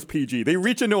of Doom was PG. They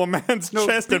reach into a man's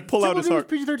chest and pull out his heart.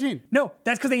 PG-13. No,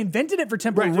 that's because they invented it for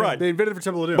Temple of Doom. right. They invented it for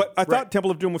Temple of Doom. But I Right. thought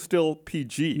Temple of Doom was still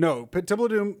PG. No, Temple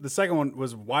of Doom. The second one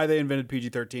was why they invented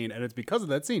PG-13, and it's because of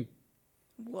that scene.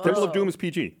 Temple of Doom is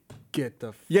PG. Get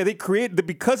the. Yeah, they created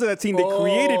because of that scene. They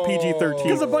created PG-13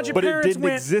 Because a bunch of but it parents didn't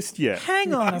went, exist yet.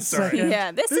 Hang on a second.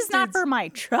 Yeah, this is not for my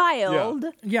child.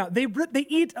 Yeah, they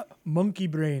eat monkey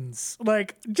brains.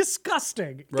 Like,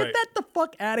 disgusting. Right. Get that the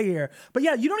fuck out of here. But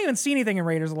yeah, you don't even see anything in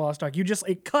Raiders of the Lost Ark. You just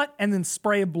cut and then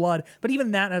spray of blood. But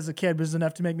even that as a kid was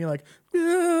enough to make me like,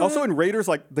 Also in Raiders,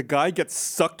 like the guy gets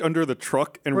sucked under the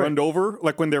truck and run over,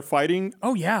 like when they're fighting.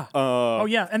 oh yeah. Oh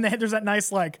yeah. And there's that nice,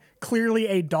 like, clearly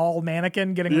a doll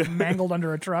mannequin getting mangled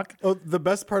under a truck. Oh, the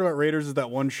best part about Raiders is that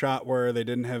one shot where they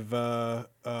didn't have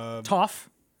Tough.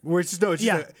 where it's just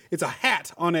it's a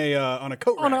hat on a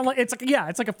coat rack.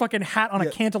 It's like a fucking hat on a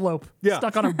cantaloupe Yeah.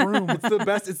 stuck on a broom.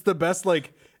 It's the best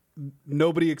like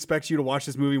nobody expects you to watch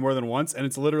this movie more than once, and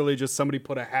it's literally just somebody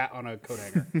put a hat on a coat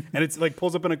hanger, and it's like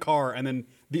pulls up in a car, and then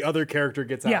the other character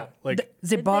gets Yeah, out. Like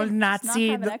the bald they not Nazi,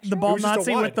 have an the extra? bald It was just a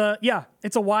Nazi with wide.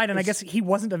 it's a wide, and I guess he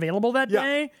wasn't available that Yeah.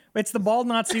 day. It's the bald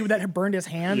Nazi that had burned his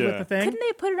hand with Yeah. the thing. Couldn't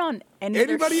they put it on any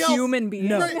Anybody other else? human being?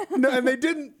 right? No, and they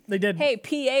didn't. They did. Hey,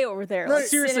 PA over there. Right.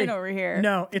 Let's Seriously, sit in over here.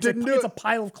 No, it's Didn't do it's it. a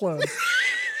pile of clothes.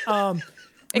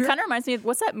 It kind of reminds me of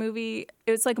what's that movie?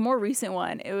 It was like a more recent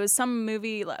one. It was some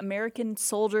movie, like American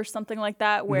Soldier, something like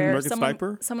that, where American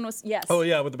Sniper? someone was yes. Oh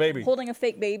yeah, with the baby. Holding a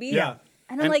fake baby. Yeah.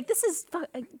 And I'm like, this is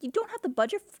you don't have the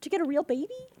budget to get a real baby.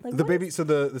 Like The what baby. is- So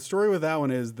the story with that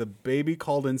one is the baby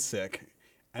called in sick,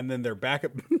 and then their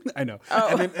backup. I know.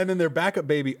 Oh. And then their backup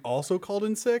baby also called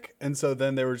in sick, and so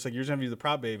then they were just like, "You're just gonna have to use the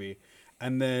prop baby."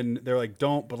 And then they're like,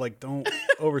 "Don't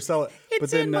oversell it." But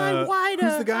It's then in my Wida.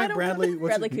 who's the guy? I don't Bradley.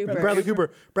 What's Bradley his- Cooper. Bradley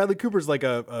Cooper. Bradley Cooper's like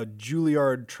a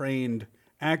Juilliard trained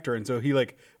actor, and so he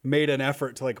like made an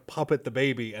effort to like puppet the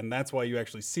baby, and that's why you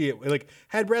actually see it. Like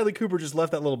had Bradley Cooper just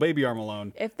left that little baby arm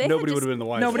alone, If they had nobody would just- have been the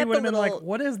wiser. Nobody Kept would have the been like, little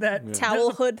what is that?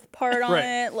 towel hood part on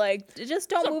Right. it. Like, just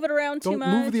don't move it around too Don't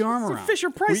much. move the arm There's a around. Fisher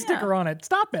Price sticker on it.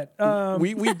 Stop it.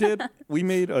 We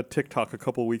made a TikTok a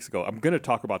couple weeks ago. I'm gonna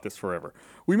talk about this forever.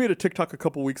 We made a TikTok a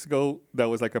couple weeks ago that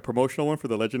was like a promotional one for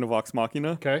The Legend of Vox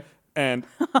Machina. Okay. And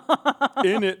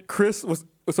in it, Chris was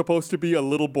supposed to be a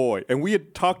little boy, and we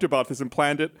had talked about this and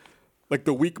planned it like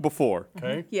the week before.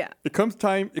 Okay. Yeah, It comes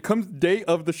day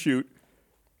of the shoot.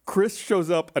 Chris shows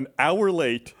up an hour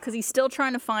late. because he's still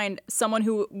trying to find someone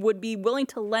who would be willing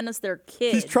to lend us their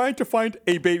kid. He's trying to find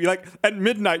a baby. Like at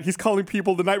midnight, he's calling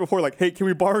people the night before, like, "Hey, can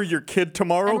we borrow your kid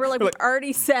tomorrow?" and we're like, They're we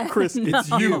already said, Chris, no. it's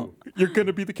you. You're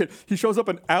gonna be the kid. He shows up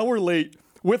an hour late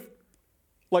with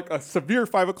like a severe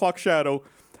 5 o'clock shadow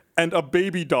and a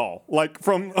baby doll, like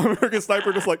from American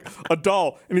Sniper, just like a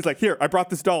doll. And he's like, "Here, I brought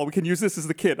this doll. We can use this as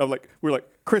the kid." We're like,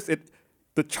 Chris,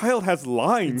 the child has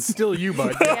lines. Still you,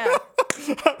 bud. Yeah.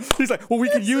 He's like, "Well, we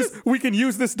can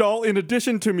use this doll in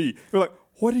addition to me." We're like,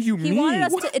 "What do you He mean?" wanted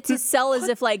us to sell as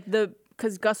if like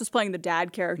because Gus was playing the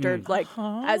dad character, like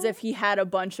as if he had a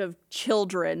bunch of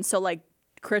children. So like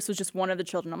Chris was just one of the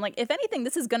children. I'm like, if anything,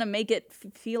 this is gonna make it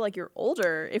feel like you're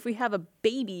older if we have a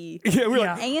baby Yeah, we're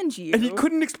like, and you. and he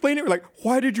couldn't explain it. We're like,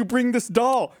 "Why did you bring this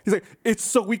doll?" He's like, "It's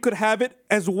so we could have it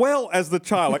as well as the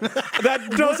child." Like,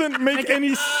 that doesn't make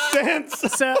any sense.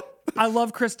 So I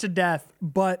love Chris to death,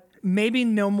 but maybe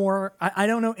no more. I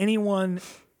don't know anyone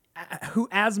who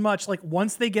as much like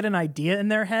once they get an idea in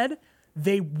their head,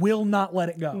 they will not let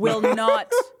it go. will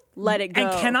not let it go.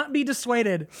 and cannot be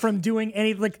dissuaded from doing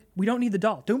any like we don't need the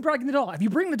doll. Don't bring the doll. If you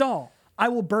bring the doll, I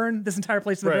will burn this entire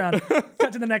place to the ground.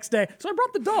 Cut to the next day. So I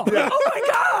brought the doll. Oh my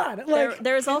god! Like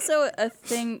There's also a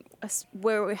thing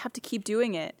where we have to keep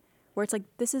doing it, where it's like,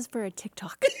 this is for a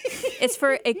TikTok. It's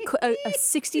for a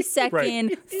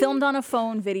 60-second filmed on a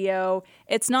phone video.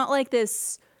 It's not like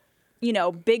this,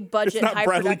 big budget, It's not high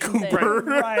Bradley production Cooper. thing.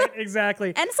 right, exactly.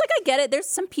 And it's like, I get it. There's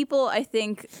some people, I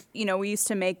think, we used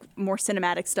to make more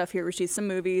cinematic stuff here, which is some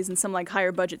movies and some like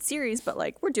higher budget series, but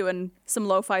like we're doing some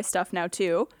lo-fi stuff now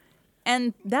too.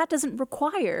 And that doesn't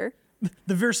require.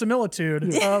 The verisimilitude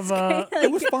of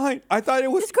It was fine. I thought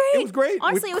it was great. It was great.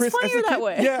 Honestly, with it was Chris as funnier a that kid.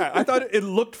 way. Yeah, I thought it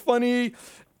looked funny.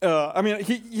 I mean,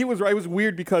 he was right. It was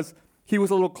weird because he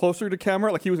was a little closer to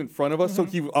camera, like he was in front of us, so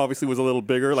he obviously was a little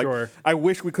bigger. Like, Sure. I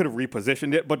wish we could have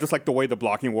repositioned it, but just like the way the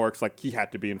blocking works, like he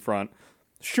had to be in front.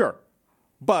 Sure,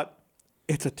 but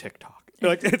it's a TikTok.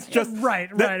 Like it's just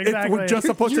Right, we're exactly. just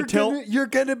supposed to tell. You're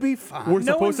gonna be fine. We're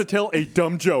No supposed to tell a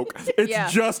dumb joke. It's Yeah.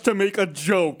 just to make a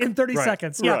joke. in 30 Right,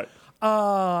 seconds. Yeah. right.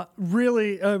 We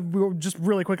were just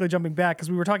really quickly jumping back because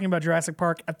we were talking about Jurassic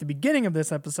Park at the beginning of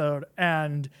this episode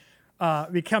and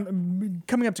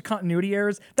coming up to continuity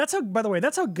errors. That's how, by the way,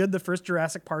 that's how good the first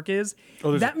Jurassic Park is. Oh,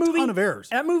 there's that a movie, ton of errors.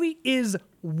 That movie is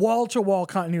wall-to-wall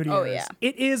continuity Oh, errors. yeah.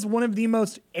 It is one of the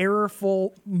most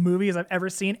errorful movies I've ever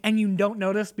seen, and you don't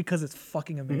notice because it's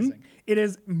fucking amazing. Mm-hmm. It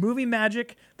is movie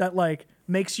magic that like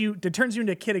turns you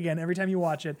into a kid again every time you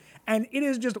watch it, and it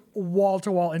is just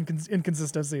wall-to-wall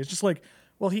inconsistency. It's just like,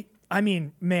 well,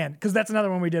 because that's another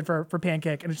one we did for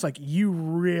Pancake, and it's like you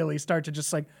really start to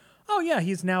just like, oh yeah,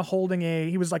 he was holding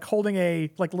a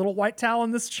little white towel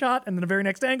in this shot, and then the very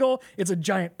next angle, it's a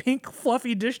giant pink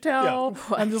fluffy dish towel,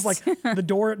 and just like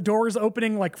the doors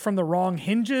opening like from the wrong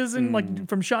hinges and like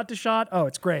from shot to shot. Oh,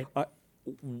 it's great.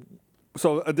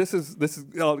 So this is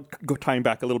go tying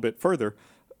back a little bit further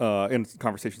in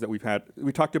conversations that we've had.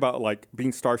 We talked about like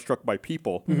being starstruck by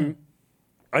people.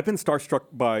 I've been starstruck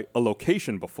by a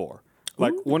location before.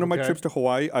 Like one of my okay. trips to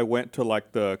Hawaii, I went to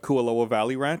like the Kualoa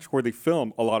Valley Ranch where they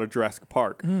film a lot of Jurassic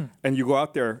Park. And you go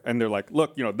out there and they're like,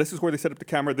 look, this is where they set up the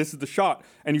camera. This is the shot.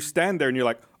 And you stand there and you're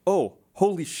like, oh,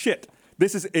 holy shit.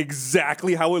 This is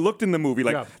exactly how it looked in the movie.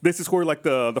 Like this is where like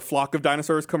the flock of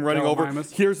dinosaurs come running over.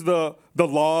 Gallimimus. Here's the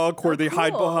log where they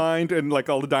hide cool. behind and like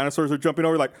all the dinosaurs are jumping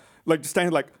over. Like just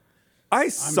standing like, I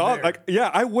saw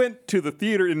there. I went to the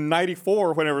theater in 94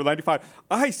 or whenever, 95.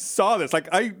 I saw this.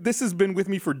 This has been with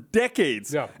me for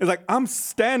decades. Yeah. It's like I'm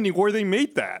standing where they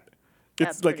made that.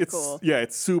 It's like pretty it's cool. yeah,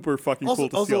 it's super fucking cool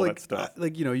to see all like, that stuff.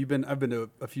 like I've been to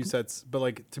a few sets, but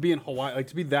like to be in Hawaii, like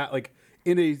to be that like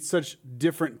in a such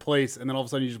different place, and then all of a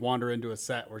sudden you just wander into a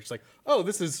set where it's like, oh,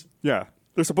 this is Yeah,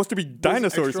 there's supposed to be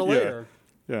dinosaurs. extra Yeah, layer.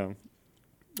 yeah.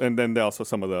 And then also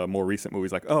some of the more recent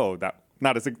movies, like that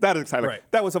not as that exciting. Right.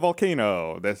 That was a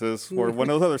volcano. This is where one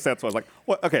of those other sets was like,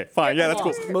 what? Okay, fine. Yeah, that's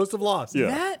cool. Most of Lost.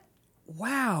 Yeah.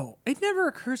 Wow. It never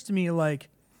occurs to me like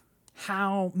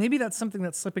how maybe that's something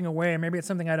that's slipping away, and maybe it's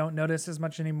something I don't notice as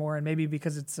much anymore, and maybe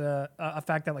because it's a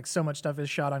fact that like so much stuff is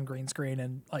shot on green screen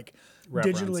and like Wraparound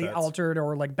digitally sets. altered,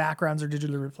 or like backgrounds are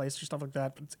digitally replaced or stuff like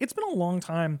that. But it's been a long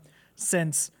time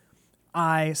since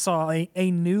I saw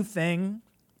a new thing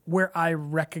where I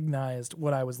recognized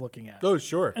what I was looking at. Oh,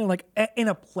 sure. And like in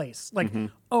a place, like,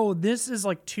 oh, this is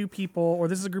like two people, or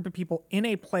this is a group of people in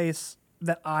a place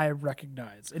that I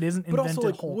recognize. It isn't But invented also,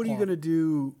 like, whole what are you cloth. gonna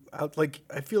do? Like,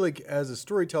 I feel like as a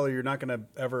storyteller, you're not gonna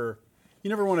ever. You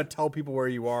never want to tell people where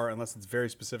you are unless it's very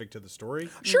specific to the story.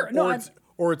 Sure, no,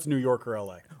 or it's New York or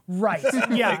LA. Right.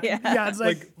 Yeah. yeah. It's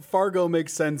like, Like Fargo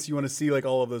makes sense. You want to see like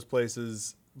all of those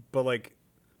places, but like,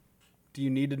 do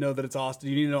you need to know that it's Austin?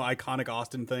 Do you need to know iconic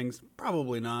Austin things?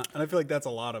 Probably not. And I feel like that's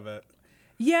a lot of it.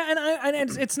 yeah, and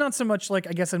it's not so much like,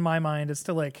 I guess in my mind, it's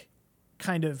to like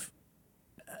kind of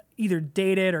either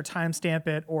date it or timestamp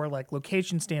it or like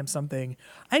location stamp something.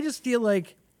 I just feel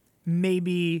like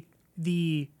maybe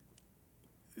the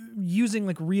using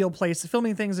like real places,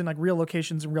 filming things in like real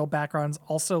locations and real backgrounds,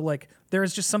 also like there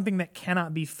is just something that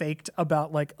cannot be faked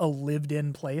about like a lived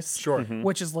in place. Sure.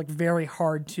 Which is like very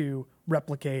hard to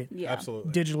replicate. Yeah.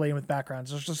 Absolutely. Digitally and with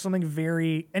backgrounds. There's just something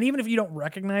very, and even if you don't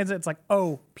recognize it, it's like,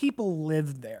 oh, people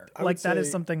lived there. I Like would that is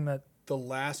say something that, The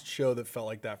last show that felt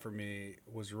like that for me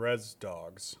was Reservation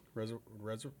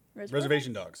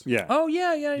Dogs. Yeah. oh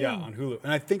yeah, Yeah, on Hulu.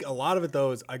 And I think a lot of it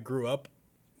though is I grew up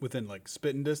within like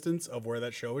spitting distance of where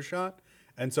that show was shot.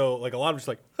 And so like a lot of it's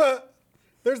like, huh,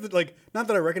 there's the like not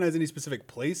that I recognize any specific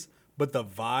place, but the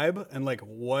vibe and like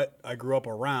what I grew up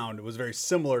around was very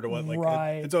similar to what like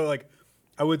Right. and so like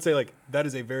I would say like that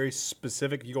is a very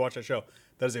specific you can watch that show.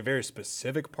 That is a very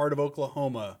specific part of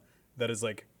Oklahoma that is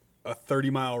like a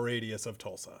 30-mile radius of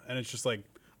Tulsa. And it's just like,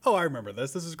 oh, I remember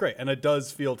this. This is great. And it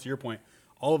does feel, to your point,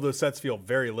 all of those sets feel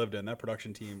very lived in. That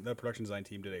production design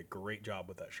team did a great job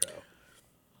with that show.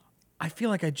 I feel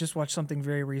like I just watched something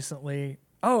very recently.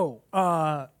 Oh,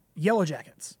 Yellow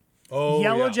Jackets. Oh,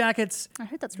 Yellow yeah. Jackets, I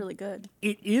heard that's really good.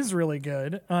 it is really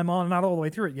good. I'm not all the way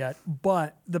through it yet,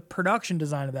 but the production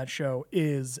design of that show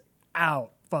is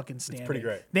out fucking standing. pretty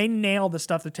great. They nail the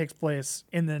stuff that takes place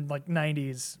in the like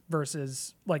 90s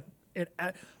versus like it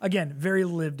again, very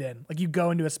lived in. Like you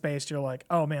go into a space, you're like,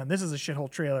 oh man, this is a shithole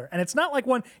trailer. And it's not like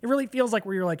one, it really feels like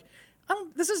where you're like,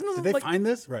 this isn't Did they like, find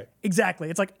this? Right. exactly.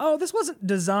 It's like, oh, this wasn't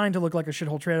designed to look like a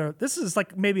shithole trailer. This is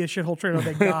like maybe a shithole trailer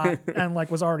they got and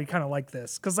like was already kind of like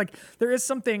this. Because like there is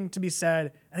something to be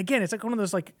said. And again, it's like one of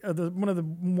those like one of the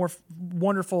more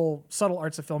wonderful subtle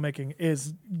arts of filmmaking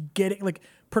is getting like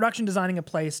production designing a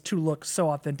place to look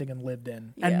so authentic and lived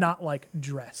in Yeah. and not like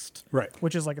dressed. Right.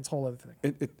 Which is like its whole other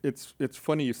thing. It's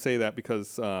funny you say that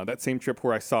because that same trip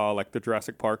where I saw like the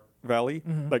Jurassic Park Valley,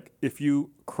 like if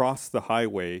you cross the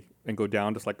highway and go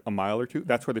down just like a mile or two,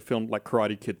 that's where they filmed like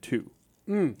Karate Kid 2,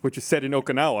 which is set in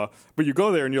Okinawa. But you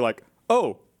go there and you're like,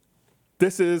 oh,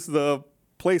 this is the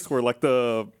place where like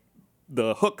the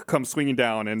hook comes swinging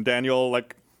down and Daniel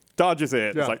like dodges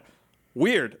it. Yeah. It's like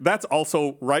weird. That's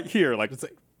also right here. Like It's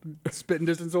like spitting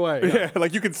distance away. yeah,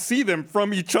 like you can see them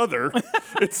from each other.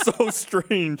 It's so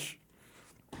strange.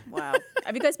 Wow.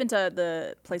 Have you guys been to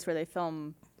the place where they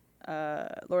film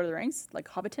Lord of the Rings, like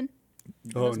Hobbiton?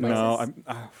 Oh, Those no. No, places?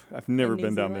 I've never In New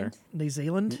been down there. Zealand? New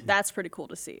Zealand. That's pretty cool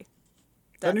to see.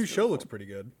 That new That's show really looks cool. pretty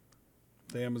good.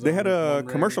 The Amazon They had a one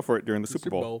commercial ran- for it during the the Super Super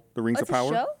Bowl. Bowl. The Rings Oh, of it's a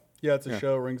Power. show? Yeah, it's a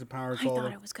show, Rings of Power. It's I all thought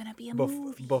the- it was gonna be a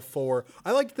movie. before.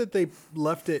 I liked that they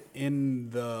left it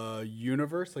in the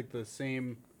universe, like the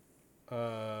same.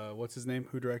 What's his name?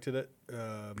 Who directed it?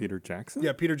 Peter Jackson.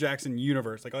 Yeah, Peter Jackson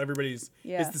universe. Like everybody's,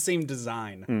 Yeah. it's the same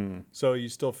design, so you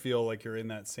still feel like you're in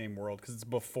that same world because it's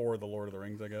before the Lord of the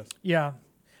Rings, I guess. Yeah.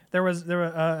 There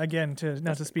were again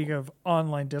not to speak of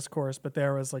online discourse, but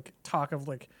there was like talk of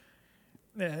like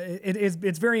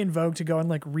it's very in vogue to go and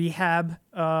like rehab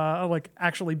like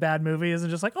actually bad movies and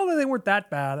just like, oh no, they weren't that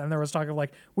bad. And there was talk of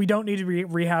like, we don't need to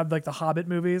rehab like the Hobbit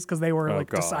movies because they were Oh, like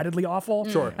God. decidedly awful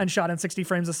Sure. and shot in 60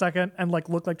 frames a second and like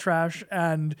looked like trash.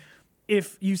 And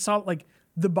if you saw like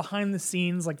the behind the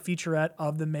scenes like featurette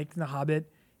of them making the Hobbit,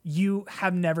 you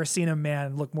have never seen a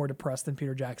man look more depressed than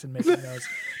Peter Jackson making those.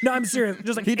 No, I'm serious.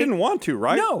 Just like He didn't want to,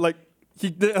 right? No. Like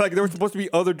like there were supposed to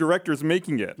be other directors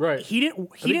making it. Right. He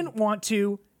didn't want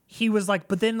to. he was like,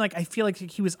 but then like I feel like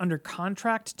he was under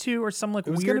contract to or some like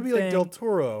It was weird gonna be thing. like Del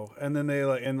Toro, and then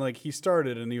he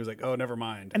started, and he was like, "Oh, never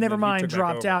mind." and never then he mind, took back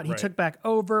dropped over. out. He Right. took back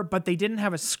over, but they didn't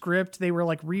have a script. They were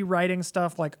like rewriting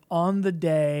stuff like on the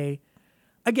day.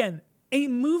 Again, a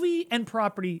movie and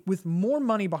property with more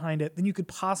money behind it than you could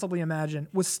possibly imagine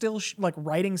was still like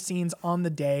writing scenes on the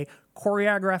day,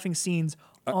 choreographing scenes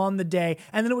on the day,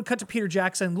 and then it would cut to Peter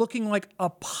Jackson looking like a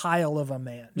pile of a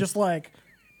man, just like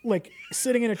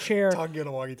sitting in a chair, talking on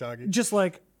a walkie-talkie. just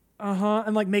like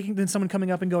and like making then someone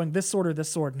coming up and going this sword or this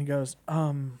sword, and he goes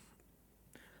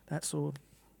that sword,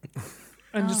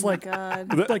 and just like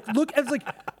God. like look as like.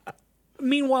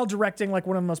 Meanwhile, directing like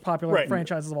one of the most popular Right.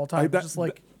 franchises of all time, just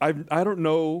like I don't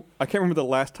know. I can't remember the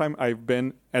last time I've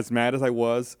been as mad as I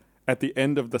was at the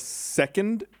end of the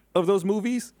second of those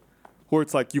movies, where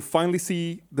it's like you finally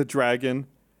see the dragon,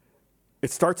 it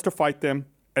starts to fight them,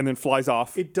 and then flies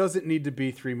off. It doesn't need to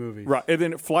be 3 movies. Right, and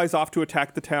then it flies off to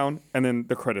attack the town, and then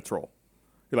the credits roll.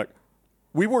 You're like,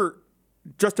 we were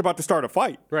just about to start a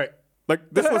fight. Right. Like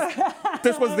this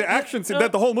was the action scene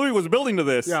that the whole movie was building to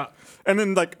this. Yeah. And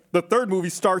then like the third movie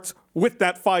starts with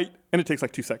that fight, and it takes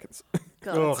like 2 seconds. God,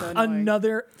 that's so annoying.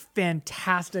 another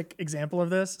fantastic example of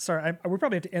this. Sorry, we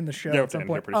probably have to end the show Yeah, we have at to some end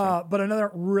here point. pretty soon. But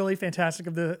another really fantastic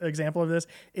example of this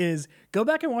is go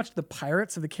back and watch the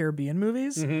Pirates of the Caribbean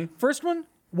movies. Mm-hmm. First one,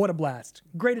 what a blast!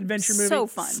 Great adventure movie, So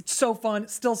fun. so fun.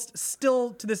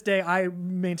 Still to this day, I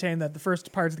maintain that the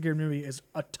first Pirates of the Caribbean movie is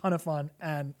a ton of fun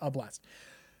and a blast.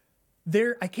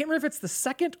 I can't remember if it's the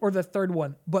second or the third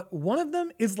one, but one of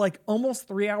them is like almost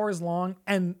 3 hours long,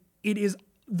 and it is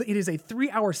a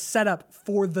 3-hour setup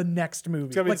for the next movie.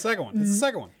 It's gotta be Like, the second one. It's the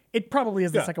second one. It probably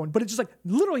is the Yeah. second one, but it's just like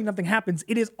literally nothing happens.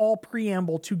 It is all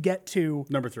preamble to get to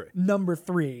Number 3. number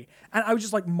 3. And I was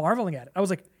just like marveling at it. I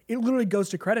was like, it literally goes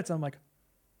to credits. And I'm like,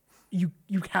 you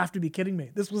have to be kidding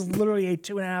me. This was literally a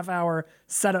 2.5 hour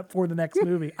setup for the next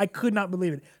movie. I could not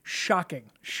believe it. Shocking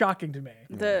to me.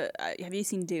 Have you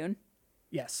seen Dune?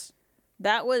 Yes.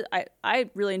 That was I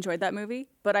really enjoyed that movie,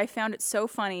 but I found it so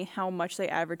funny how much they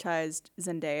advertised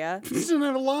Zendaya She doesn't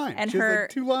have a line. and she has her like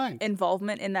 2 lines.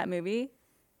 involvement in that movie.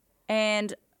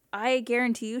 And I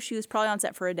guarantee you she was probably on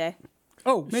set for a day.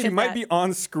 Oh, She might be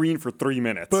on screen for 3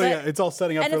 minutes. But yeah, it's all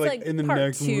setting up And for it's like like in the part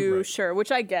next 2, movie. sure,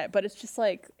 which I get, but it feels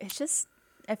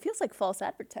like false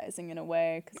advertising in a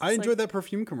way. 'Cause I it's enjoyed like, that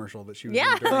perfume commercial that she was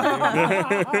Yeah. in. during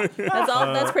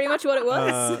the- That's pretty much what it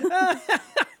was.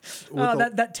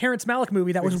 that Terrence Malick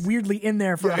movie that was weirdly in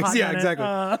there for a hot yeah, minute.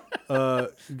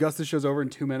 exactly. Gus's show's over in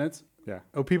 2 minutes. Yeah.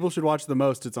 Oh, people should watch The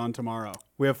Most. It's on tomorrow.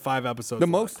 We have 5 episodes.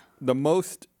 The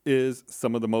most is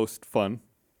some of the most fun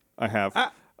I have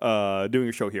doing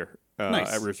a show here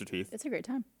Nice. at Rooster Teeth. It's a great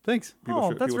time. Thanks.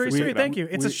 Oh, that's very sweet. Thank you.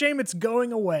 It's a shame it's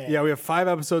going away. Yeah, we have 5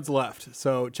 episodes left.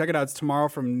 So check it out. It's tomorrow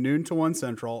from noon to 1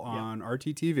 Central on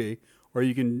RTTV, or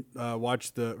you can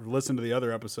listen to the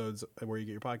other episodes where you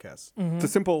get your podcasts. It's a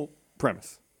simple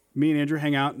premise. Me and Andrew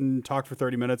hang out and talk for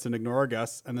 30 minutes and ignore our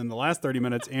guests. And then the last 30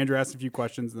 minutes, Andrew asks a few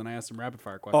questions, and then I ask some rapid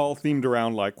fire questions. All themed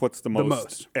around like what's the most,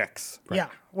 most. X. Yeah.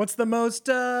 What's the most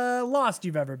lost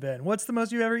you've ever been? What's the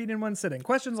most you've ever eaten in one sitting?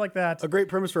 Questions like that. A great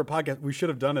premise for a podcast. We should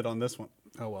have done it on this one.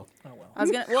 Oh, well. I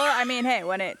was gonna. Well, I mean, hey,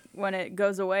 when it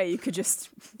goes away, you could just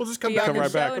We'll just come be back on and the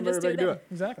right back show and and just do right back and do that. it.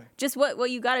 Exactly. Just what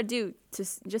you got to do to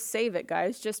just save it,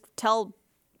 guys. Just tell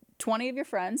 20 of your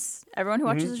friends, everyone who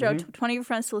watches the show, 20 of your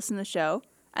friends to listen to the show,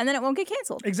 and then it won't get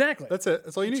canceled. Exactly. That's it.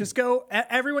 That's all you need. Just go,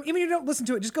 everyone, even if you don't listen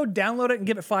to it, just go download it and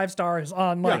give it 5 stars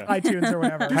on like iTunes or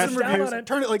whatever. Just some reviews. download it,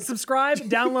 Turn it like- subscribe,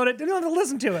 download it. You don't have to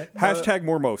listen to it. Hashtag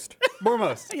more most. more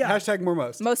most. Yeah. Hashtag more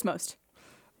most. Most.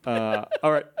 All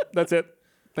right, that's it.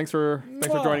 Thanks for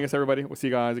joining us, everybody. We'll see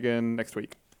you guys again next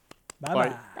week.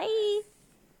 Bye-bye. Bye.